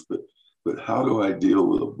good, Chief. But how do I deal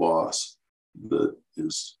with a boss that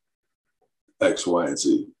is X, Y, and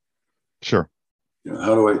Z? Sure.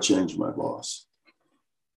 How do I change my boss?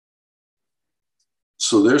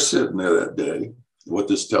 So they're sitting there that day. What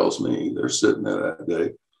this tells me, they're sitting there that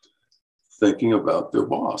day thinking about their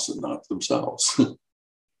boss and not themselves.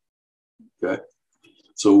 Okay.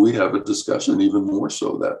 So we have a discussion even more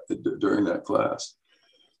so that during that class.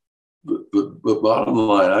 But bottom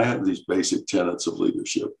line, I have these basic tenets of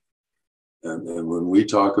leadership. And when we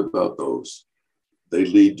talk about those, they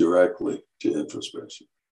lead directly to introspection.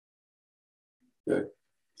 Okay.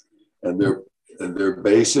 And they're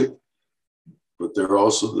basic, but they're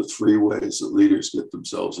also the three ways that leaders get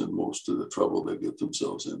themselves in most of the trouble they get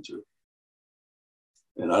themselves into.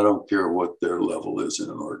 And I don't care what their level is in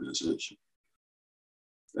an organization.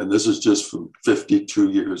 And this is just from 52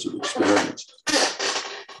 years of experience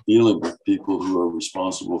dealing with people who are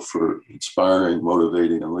responsible for inspiring,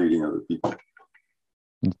 motivating, and leading other people.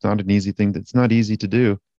 It's not an easy thing. It's not easy to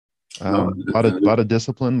do. A lot of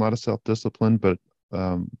discipline, a lot of self-discipline, but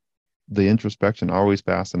the introspection always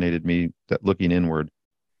fascinated me, that looking inward,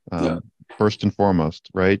 Yeah. first and foremost,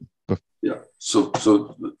 right? Yeah. So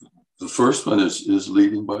the first one is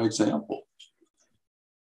leading by example.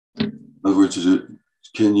 In other words,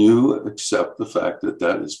 can you accept the fact that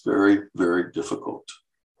that is very, very difficult?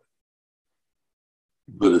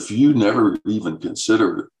 But if you never even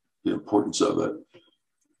consider the importance of it,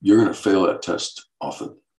 you're going to fail that test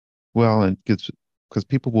often. Well, and because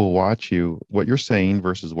people will watch you, what you're saying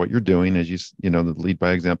versus what you're doing, as the lead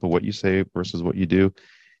by example, what you say versus what you do.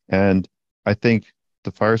 And I think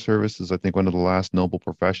the fire service is, I think, one of the last noble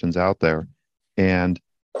professions out there. And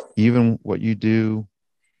even what you do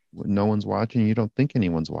when no one's watching, you don't think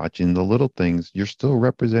anyone's watching, the little things, you're still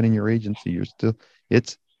representing your agency.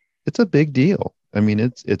 It's a big deal. I mean,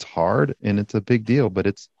 it's hard and it's a big deal, but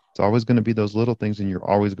it's always going to be those little things, and you're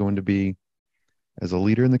always going to be, as a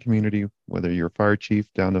leader in the community, whether you're a fire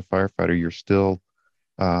chief down to firefighter, you're still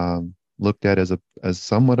looked at as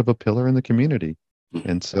somewhat of a pillar in the community.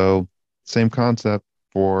 And so, same concept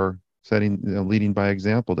for setting, leading by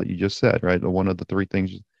example that you just said, right? One of the three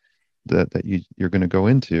things that you're going to go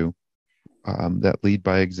into, that lead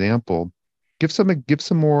by example. Give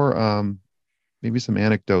some more, maybe some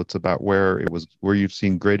anecdotes about where you've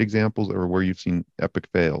seen great examples or where you've seen epic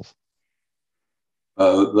fails.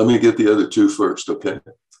 Let me get the other two first, okay?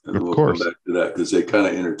 And Of we'll course. come back to that because they kind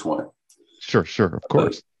of intertwine. Sure, of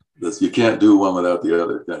course. You can't do one without the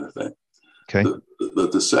other, kind of thing. Okay.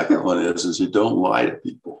 The second one is you don't lie to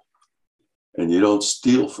people, and you don't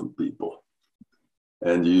steal from people,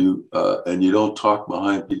 and you don't talk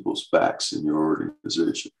behind people's backs in your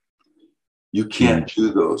organization. You can't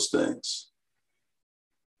do those things,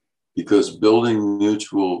 because building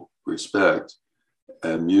mutual respect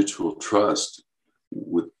and mutual trust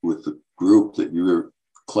with the group that you are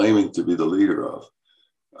claiming to be the leader of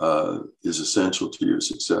is essential to your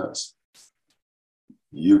success.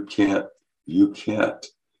 You can't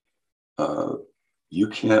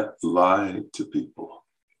lie to people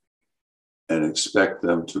and expect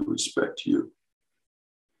them to respect you.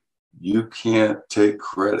 You can't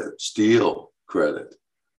steal credit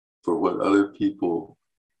for what other people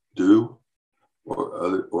do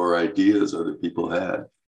or ideas other people had,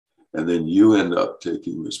 and then you end up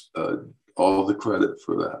taking all the credit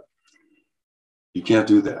for that. You can't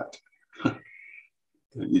do that.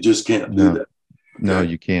 You just can't do that. Okay? No,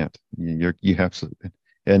 you can't. You have to,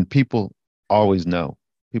 and people always know.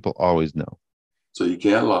 People always know. So you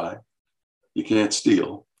can't lie, you can't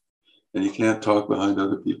steal, and you can't talk behind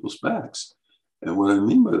other people's backs. And what I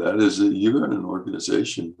mean by that is that you're in an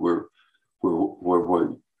organization where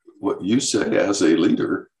what you say as a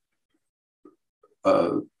leader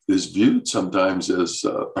is viewed sometimes as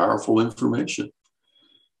powerful information.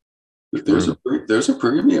 That there's a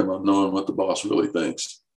premium on knowing what the boss really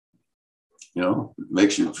thinks. It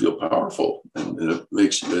makes you feel powerful, and it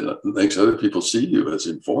makes other people see you as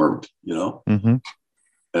informed. Mm-hmm.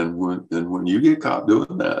 And when you get caught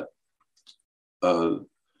doing that,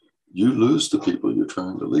 you lose the people you're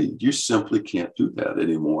trying to lead. You simply can't do that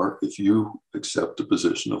anymore if you accept a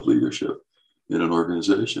position of leadership in an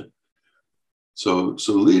organization. So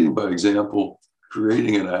leading by example,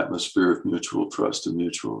 creating an atmosphere of mutual trust and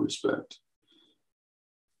mutual respect,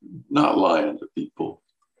 not lying to people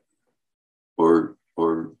or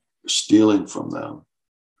stealing from them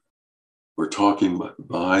or talking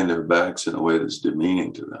behind their backs in a way that's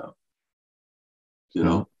demeaning to them.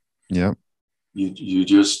 Yeah. You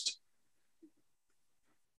just,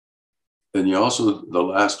 and you also, the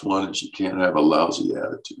last one is you can't have a lousy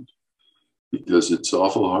attitude, because it's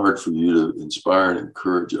awful hard for you to inspire and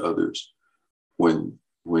encourage others when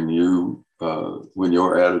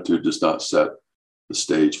your attitude does not set the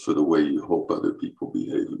stage for the way you hope other people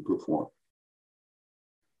behave and perform.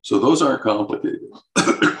 So those aren't complicated.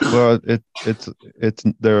 Well,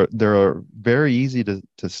 they're very easy to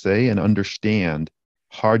say and understand,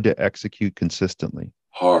 hard to execute consistently.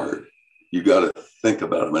 Hard. You got to think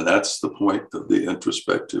about them, and that's the point of the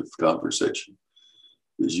introspective conversation.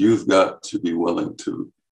 Is you've got to be willing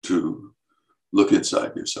to look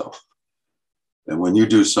inside yourself. And when you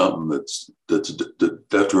do something that's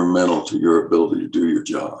detrimental to your ability to do your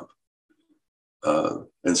job,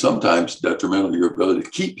 and sometimes detrimental to your ability to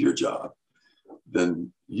keep your job,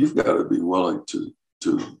 then you've got to be willing to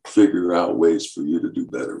figure out ways for you to do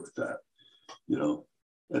better with that.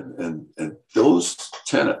 And those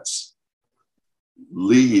tenets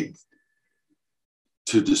lead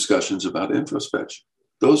to discussions about introspection.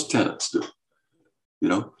 Those tenets do,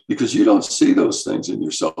 because you don't see those things in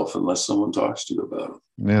yourself unless someone talks to you about them.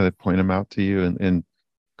 Yeah, they point them out to you and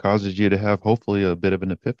causes you to have hopefully a bit of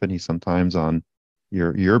an epiphany sometimes on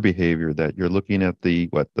your behavior, that you're looking at the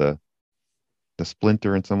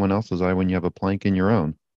splinter in someone else's eye when you have a plank in your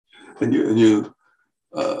own.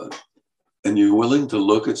 Uh, and you're willing to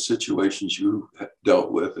look at situations you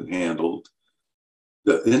dealt with and handled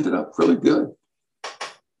that ended up really good,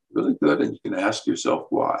 and you can ask yourself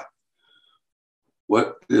why.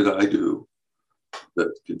 What did I do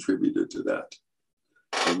that contributed to that?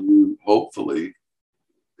 And you hopefully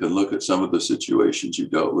can look at some of the situations you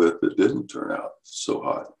dealt with that didn't turn out so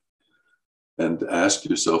hot and ask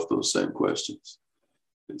yourself those same questions.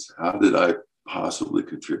 It's how did I possibly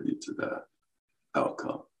contribute to that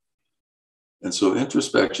outcome? And so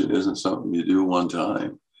introspection isn't something you do one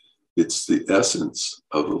time. It's the essence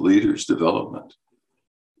of a leader's development.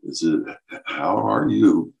 Is it, how are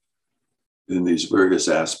you in these various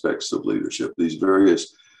aspects of leadership, these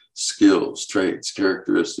various skills, traits,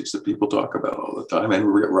 characteristics that people talk about all the time and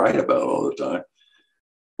write about all the time?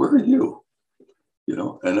 Where are you? You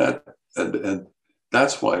know, and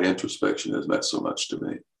that's why introspection has meant so much to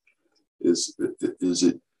me. Is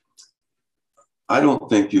it? I don't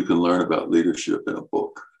think you can learn about leadership in a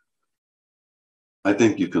book. I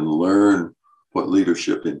think you can learn what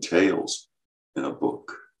leadership entails in a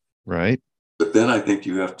book. Right. But then I think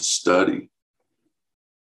you have to study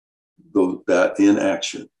that in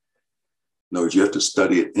action. In other words, you have to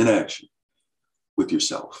study it in action with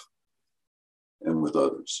yourself and with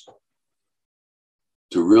others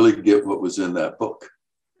to really get what was in that book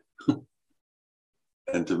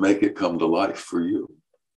and to make it come to life for you.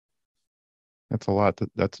 That's a lot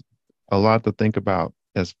to think about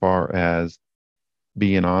as far as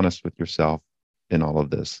being honest with yourself in all of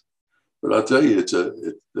this. But I'll tell you,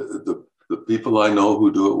 the people I know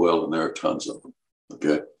who do it well, and there are tons of them.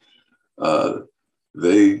 Okay,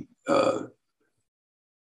 they're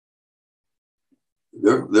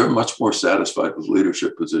much more satisfied with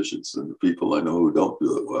leadership positions than the people I know who don't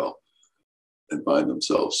do it well and find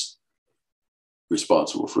themselves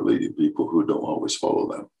responsible for leading people who don't always follow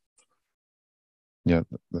them. Yeah,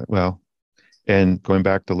 well, and going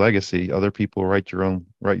back to legacy, other people write your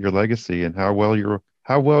legacy, and how well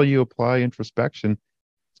you apply introspection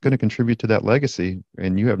is going to contribute to that legacy,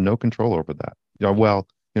 and you have no control over that.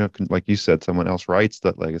 Like you said, someone else writes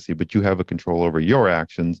that legacy, but you have a control over your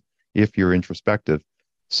actions if you're introspective.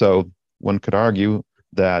 So one could argue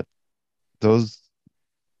that those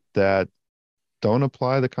that don't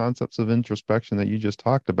apply the concepts of introspection that you just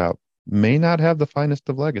talked about may not have the finest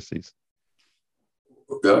of legacies.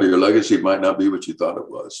 Yeah, your legacy might not be what you thought it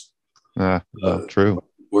was. True.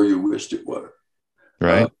 Or you wished it were.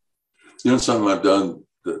 Right. Something I've done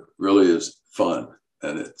that really is fun,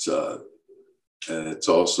 and it's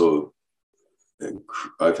also,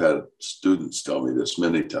 I've had students tell me this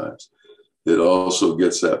many times. It also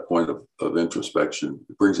gets that point of introspection.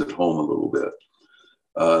 It brings it home a little bit.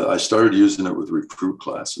 I started using it with recruit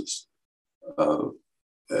classes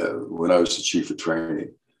when I was the chief of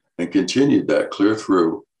training, and continued that clear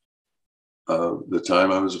through the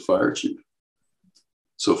time I was a fire chief.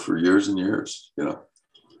 So for years and years,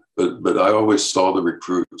 but I always saw the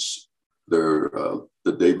recruits the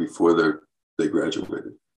day before they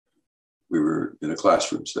graduated. We were in a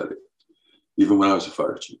classroom setting, even when I was a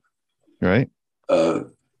fire chief. Right.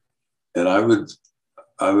 And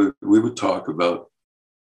we would talk about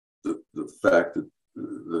the fact that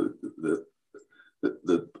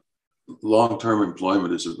the long-term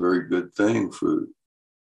employment is a very good thing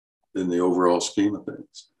in the overall scheme of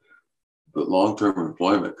things. But long-term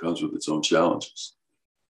employment comes with its own challenges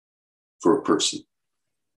for a person,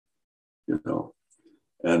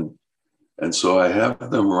 And so I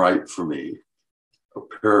have them write for me a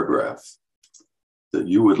paragraph that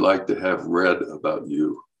you would like to have read about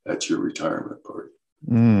you at your retirement party.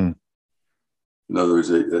 Mm. In other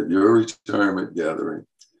words, at your retirement gathering,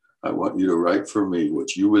 I want you to write for me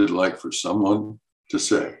what you would like for someone to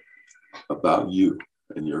say about you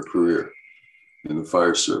and your career in the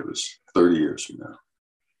fire service 30 years from now.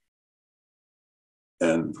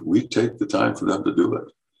 And we take the time for them to do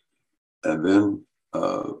it. And then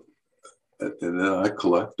I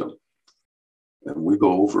collect them. And we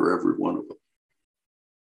go over every one of them.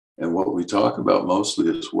 And what we talk about mostly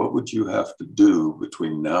is, what would you have to do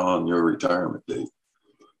between now and your retirement date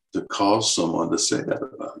to cause someone to say that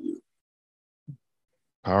about you?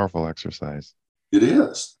 Powerful exercise. It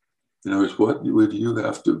is. How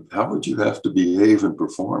would you have to behave and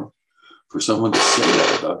perform for someone to say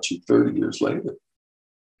that about you 30 years later?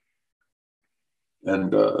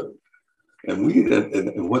 And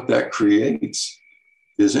what that creates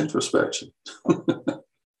is introspection.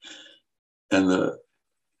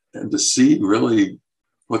 And to see really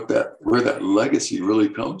where that legacy really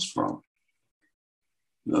comes from.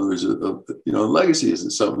 In other words, legacy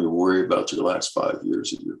isn't something you worry about your last 5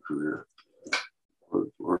 years of your career,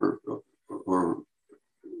 or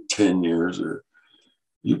 10 years, or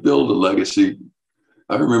you build a legacy.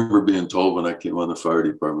 I remember being told when I came on the fire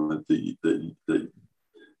department that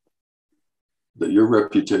your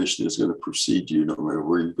reputation is going to precede you no matter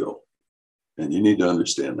where you go. And you need to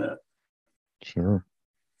understand that. Sure.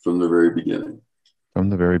 From the very beginning. From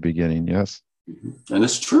the very beginning, yes. Mm-hmm. And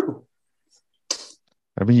it's true.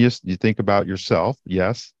 I mean, you think about yourself,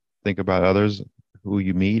 yes. Think about others who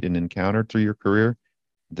you meet and encounter through your career.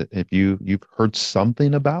 That if you've heard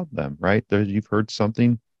something about them, right? You've heard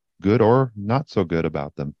something good or not so good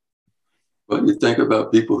about them. But you think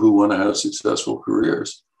about people who want to have successful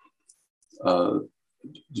careers. A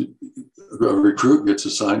recruit gets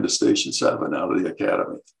assigned to Station 7 out of the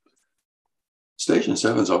academy. Station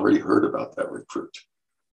 7's already heard about that recruit.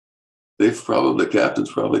 The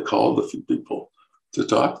captain's probably called a few people to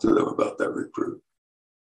talk to them about that recruit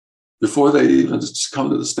before they even come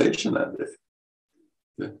to the station that day.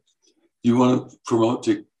 Okay. You want to promote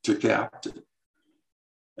to captain.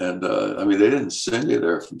 And they didn't send you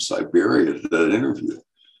there from Siberia to that interview.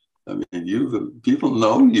 I mean, people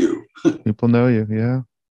know you. People know you, yeah.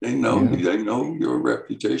 They know you. They know your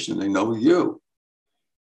reputation. They know you.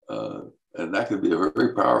 And that could be a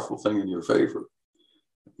very powerful thing in your favor.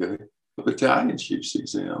 Okay. The battalion chief's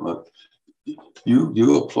exam.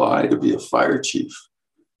 You apply to be a fire chief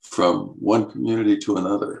from one community to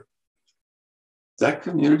another. That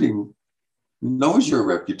community knows your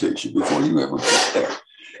reputation before you ever get there.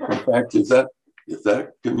 In fact, if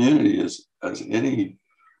that community has any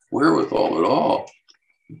wherewithal at all,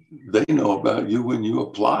 they know about you when you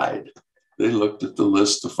applied. They looked at the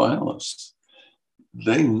list of finalists.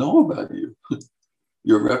 They know about you.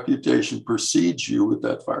 Your reputation precedes you with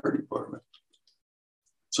that fire department.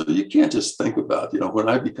 So you can't just think about, when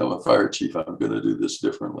I become a fire chief, I'm going to do this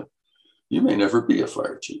differently. You may never be a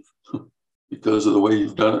fire chief because of the way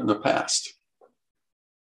you've done it in the past.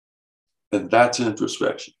 And that's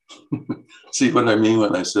introspection. See what I mean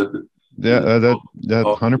when I said that? Yeah, that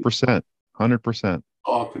 100%, 100%.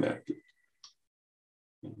 All connected.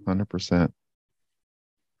 100%.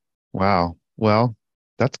 Wow. Well,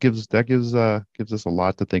 that gives us a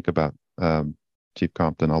lot to think about, Chief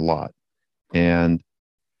Compton, a lot. And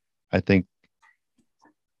I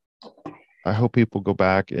hope people go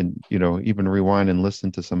back and, even rewind and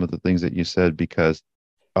listen to some of the things that you said, because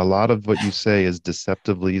a lot of what you say is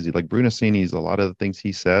deceptively easy. Like Brunacini's, a lot of the things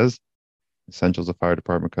he says, essentials of fire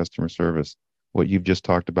department customer service, what you've just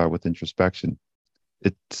talked about with introspection,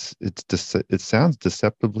 it sounds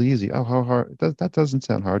deceptively easy. Oh, how hard? That doesn't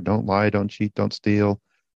sound hard. Don't lie, don't cheat, don't steal,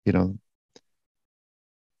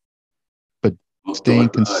 but staying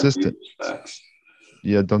consistent.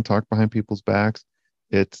 Yeah, don't talk behind people's backs.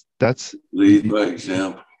 Lead by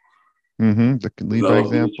example. Mm-hmm. Lead by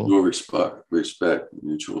example. Mutual respect,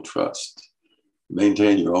 mutual trust.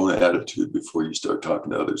 Maintain your own attitude before you start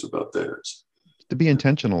talking to others about theirs. To be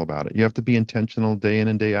intentional about it. You have to be intentional day in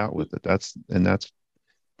and day out with it. That's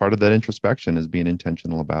part of that introspection, is being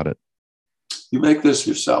intentional about it. You make this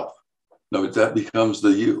yourself. No, that becomes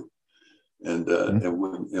the you. And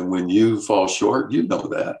when you fall short, you know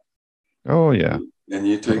that. Oh yeah. And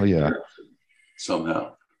you take care of it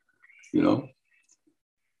somehow,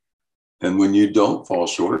 And when you don't fall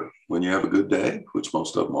short, when you have a good day, which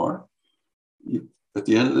most of them are, at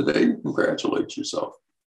the end of the day, you congratulate yourself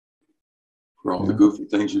for all the goofy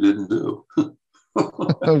things you didn't do.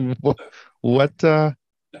 What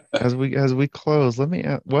as we close, let me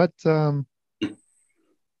ask,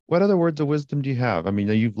 what other words of wisdom do you have? I mean,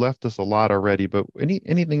 you've left us a lot already, but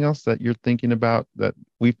anything else that you're thinking about that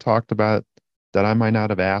we've talked about that I might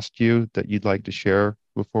not have asked you that you'd like to share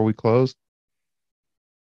before we close?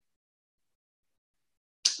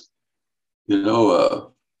 I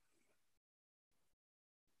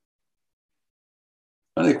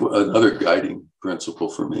think another guiding principle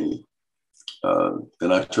for me,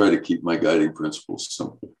 and I try to keep my guiding principles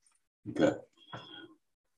simple. Okay.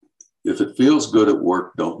 If it feels good at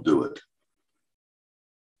work, don't do it.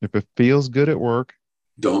 If it feels good at work,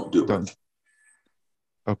 don't do it.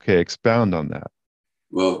 Okay, expound on that.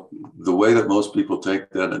 Well, the way that most people take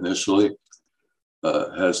that initially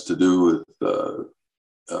has to do with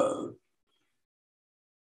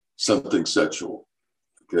something sexual.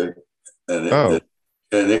 Okay.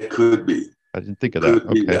 And it could be. I didn't think of that.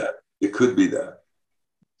 Okay. It could be that.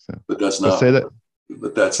 But that's not. Say that.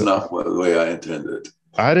 But that's not the way I intended it.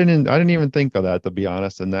 I didn't even think of that, to be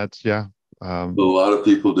honest. And that's a lot of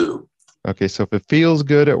people do. Okay, so if it feels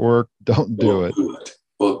good at work, don't do it.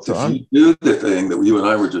 Well, So if you do the thing that you and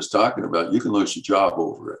I were just talking about, you can lose your job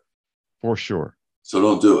over it. For sure. So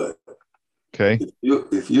don't do it. Okay.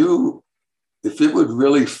 If it would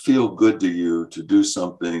really feel good to you to do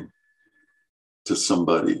something to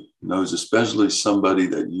somebody, especially somebody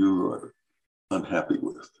that you are unhappy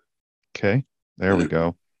with. Okay. There we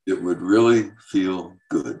go. It would really feel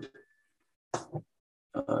good.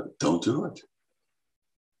 Don't do it.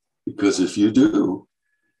 Because if you do,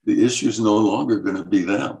 the issue is no longer going to be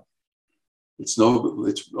them. It's no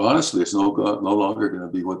longer going to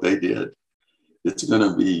be what they did. It's going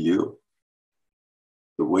to be you.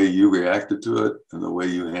 The way you reacted to it and the way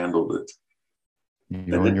you handled it.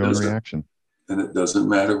 Your own reaction. And it doesn't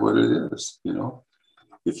matter what it is,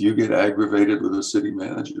 If you get aggravated with a city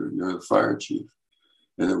manager, you're the fire chief.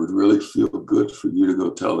 And it would really feel good for you to go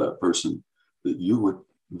tell that person that you would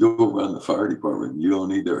go run the fire department. You don't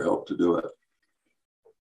need their help to do it.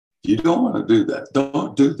 You don't want to do that.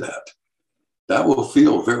 Don't do that. That will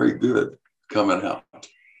feel very good coming out.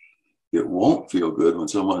 It won't feel good when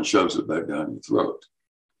someone shoves it back down your throat.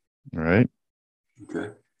 Right.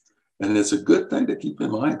 Okay. And it's a good thing to keep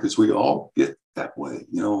in mind because we all get that way,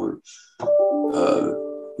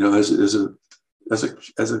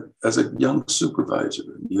 as a young supervisor,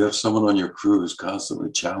 you have someone on your crew who's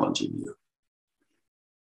constantly challenging you.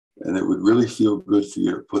 And it would really feel good for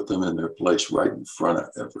you to put them in their place right in front of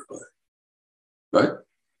everybody. Right?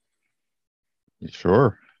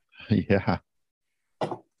 Sure. Yeah.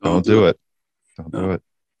 Don't do it. Don't do it.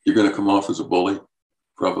 You're going to come off as a bully,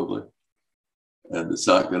 probably. And it's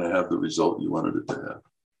not going to have the result you wanted it to have.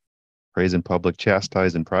 Praise in public,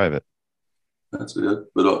 chastise in private. That's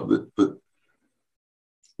it. But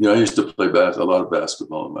I used to play a lot of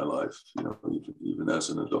basketball in my life, even as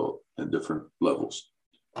an adult in different levels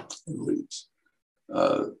and leagues.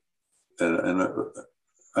 And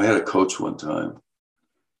I had a coach one time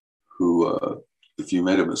who, if you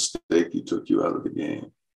made a mistake, he took you out of the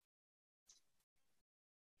game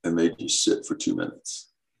and made you sit for 2 minutes.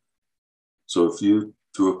 So if you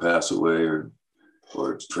threw a pass away or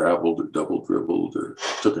traveled or double dribbled or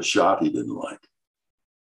took a shot he didn't like,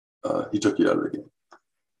 he took you out of the game.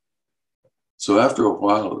 So after a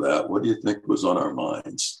while of that, what do you think was on our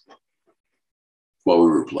minds while we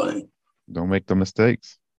were playing? Don't make the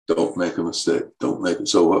mistakes. Don't make a mistake. Don't make it.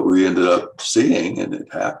 So what we ended up seeing, and it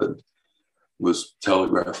happened, was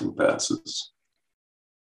telegraphing passes,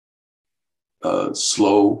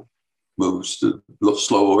 slow moves to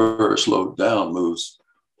slower or slowed down moves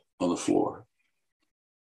on the floor.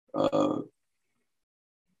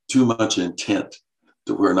 Too much intent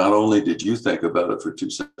to where not only did you think about it for 2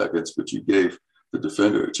 seconds, but you gave the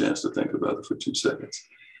defender a chance to think about it for 2 seconds.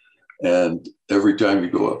 And every time you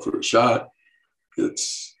go up for a shot,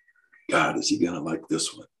 it's, God, is he going to like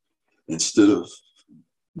this one? Instead of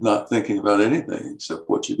not thinking about anything except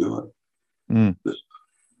what you're doing. Mm.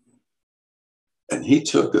 And he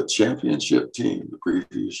took a championship team the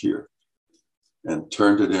previous year and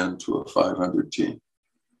turned it into a 500 team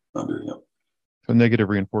under him. So negative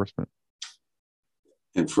reinforcement.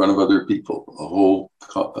 In front of other people, a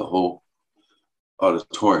whole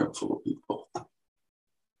auditorium full of people.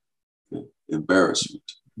 Embarrassment.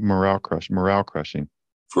 Morale crushing.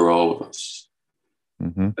 For all of us.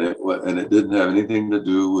 Mm-hmm. And it didn't have anything to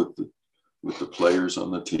do with the players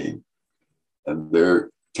on the team and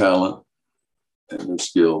their talent and their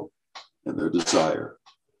skill and their desire.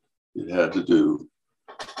 It had to do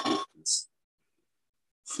with this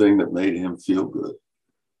thing that made him feel good.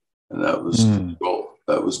 And that was control.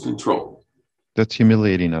 That was control. That's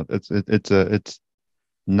humiliating. It's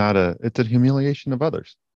a humiliation of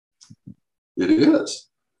others. It is.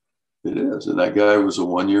 It is. And that guy was a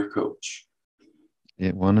 1-year coach.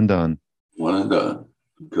 One and done. One and done.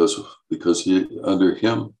 Because under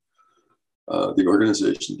him, the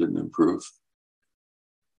organization didn't improve.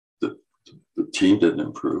 The team didn't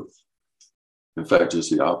improve. In fact,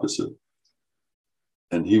 just the opposite.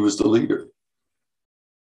 And he was the leader.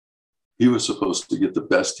 He was supposed to get the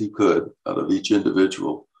best he could out of each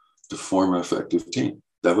individual to form an effective team.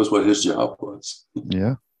 That was what his job was.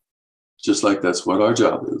 Yeah. Just like that's what our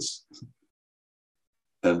job is.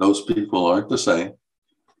 And those people aren't the same.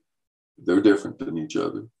 They're different than each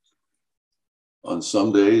other. On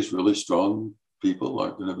some days, really strong people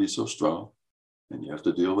aren't going to be so strong. And you have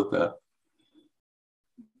to deal with that.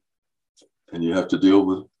 And you have to deal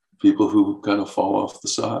with people who kind of fall off the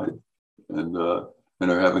side and are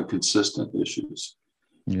having consistent issues.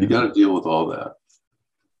 Yeah. You got to deal with all that.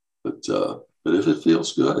 But if it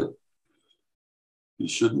feels good, you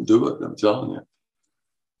shouldn't do it. I'm telling you,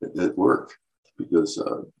 it worked because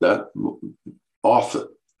that often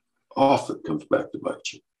often comes back to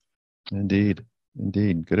bite you. Indeed.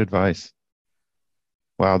 Indeed. Good advice.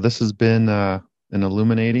 Wow, this has been an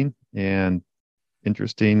illuminating and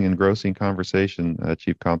interesting, engrossing conversation,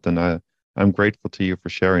 Chief Compton. I'm grateful to you for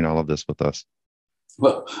sharing all of this with us.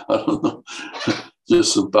 Well, I don't know.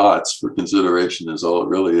 Just some thoughts for consideration is all it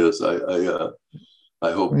really is.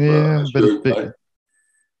 I hope. Yeah, but it's big.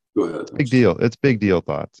 Go ahead. Big deal. It's big deal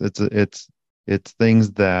thoughts. It's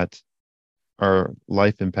things that are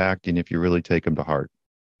life impacting if you really take them to heart.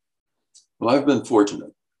 Well, I've been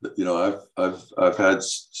fortunate. I've had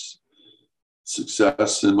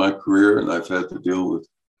success in my career, and I've had to deal with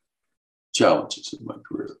challenges in my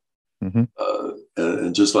career,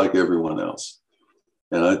 and just like everyone else.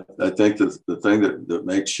 And I think that the thing that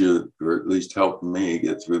makes you, or at least helped me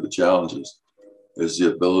get through the challenges, is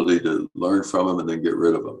the ability to learn from them and then get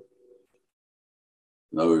rid of them.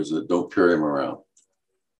 In other words, don't carry them around.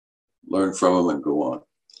 Learn from them and go on.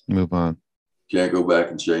 Move on. Can't go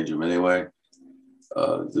back and change them anyway.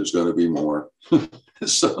 There's going to be more.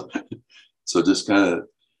 so just kind of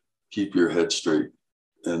keep your head straight.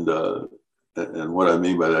 And what I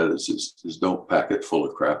mean by that is don't pack it full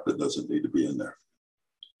of crap that doesn't need to be in there.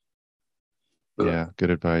 But, good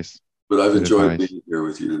advice. But I've enjoyed being here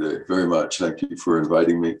with you today very much. Thank you for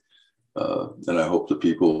inviting me. And I hope the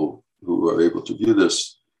people who are able to view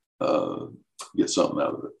this get something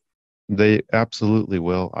out of it. They absolutely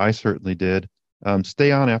will. I certainly did.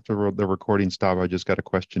 Stay on after the recording stop. I just got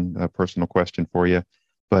a personal question for you.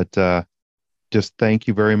 But just thank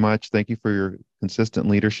you very much. Thank you for your consistent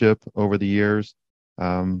leadership over the years.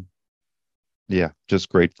 Just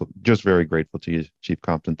grateful, just very grateful to you, Chief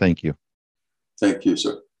Compton. Thank you. Thank you,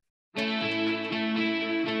 sir.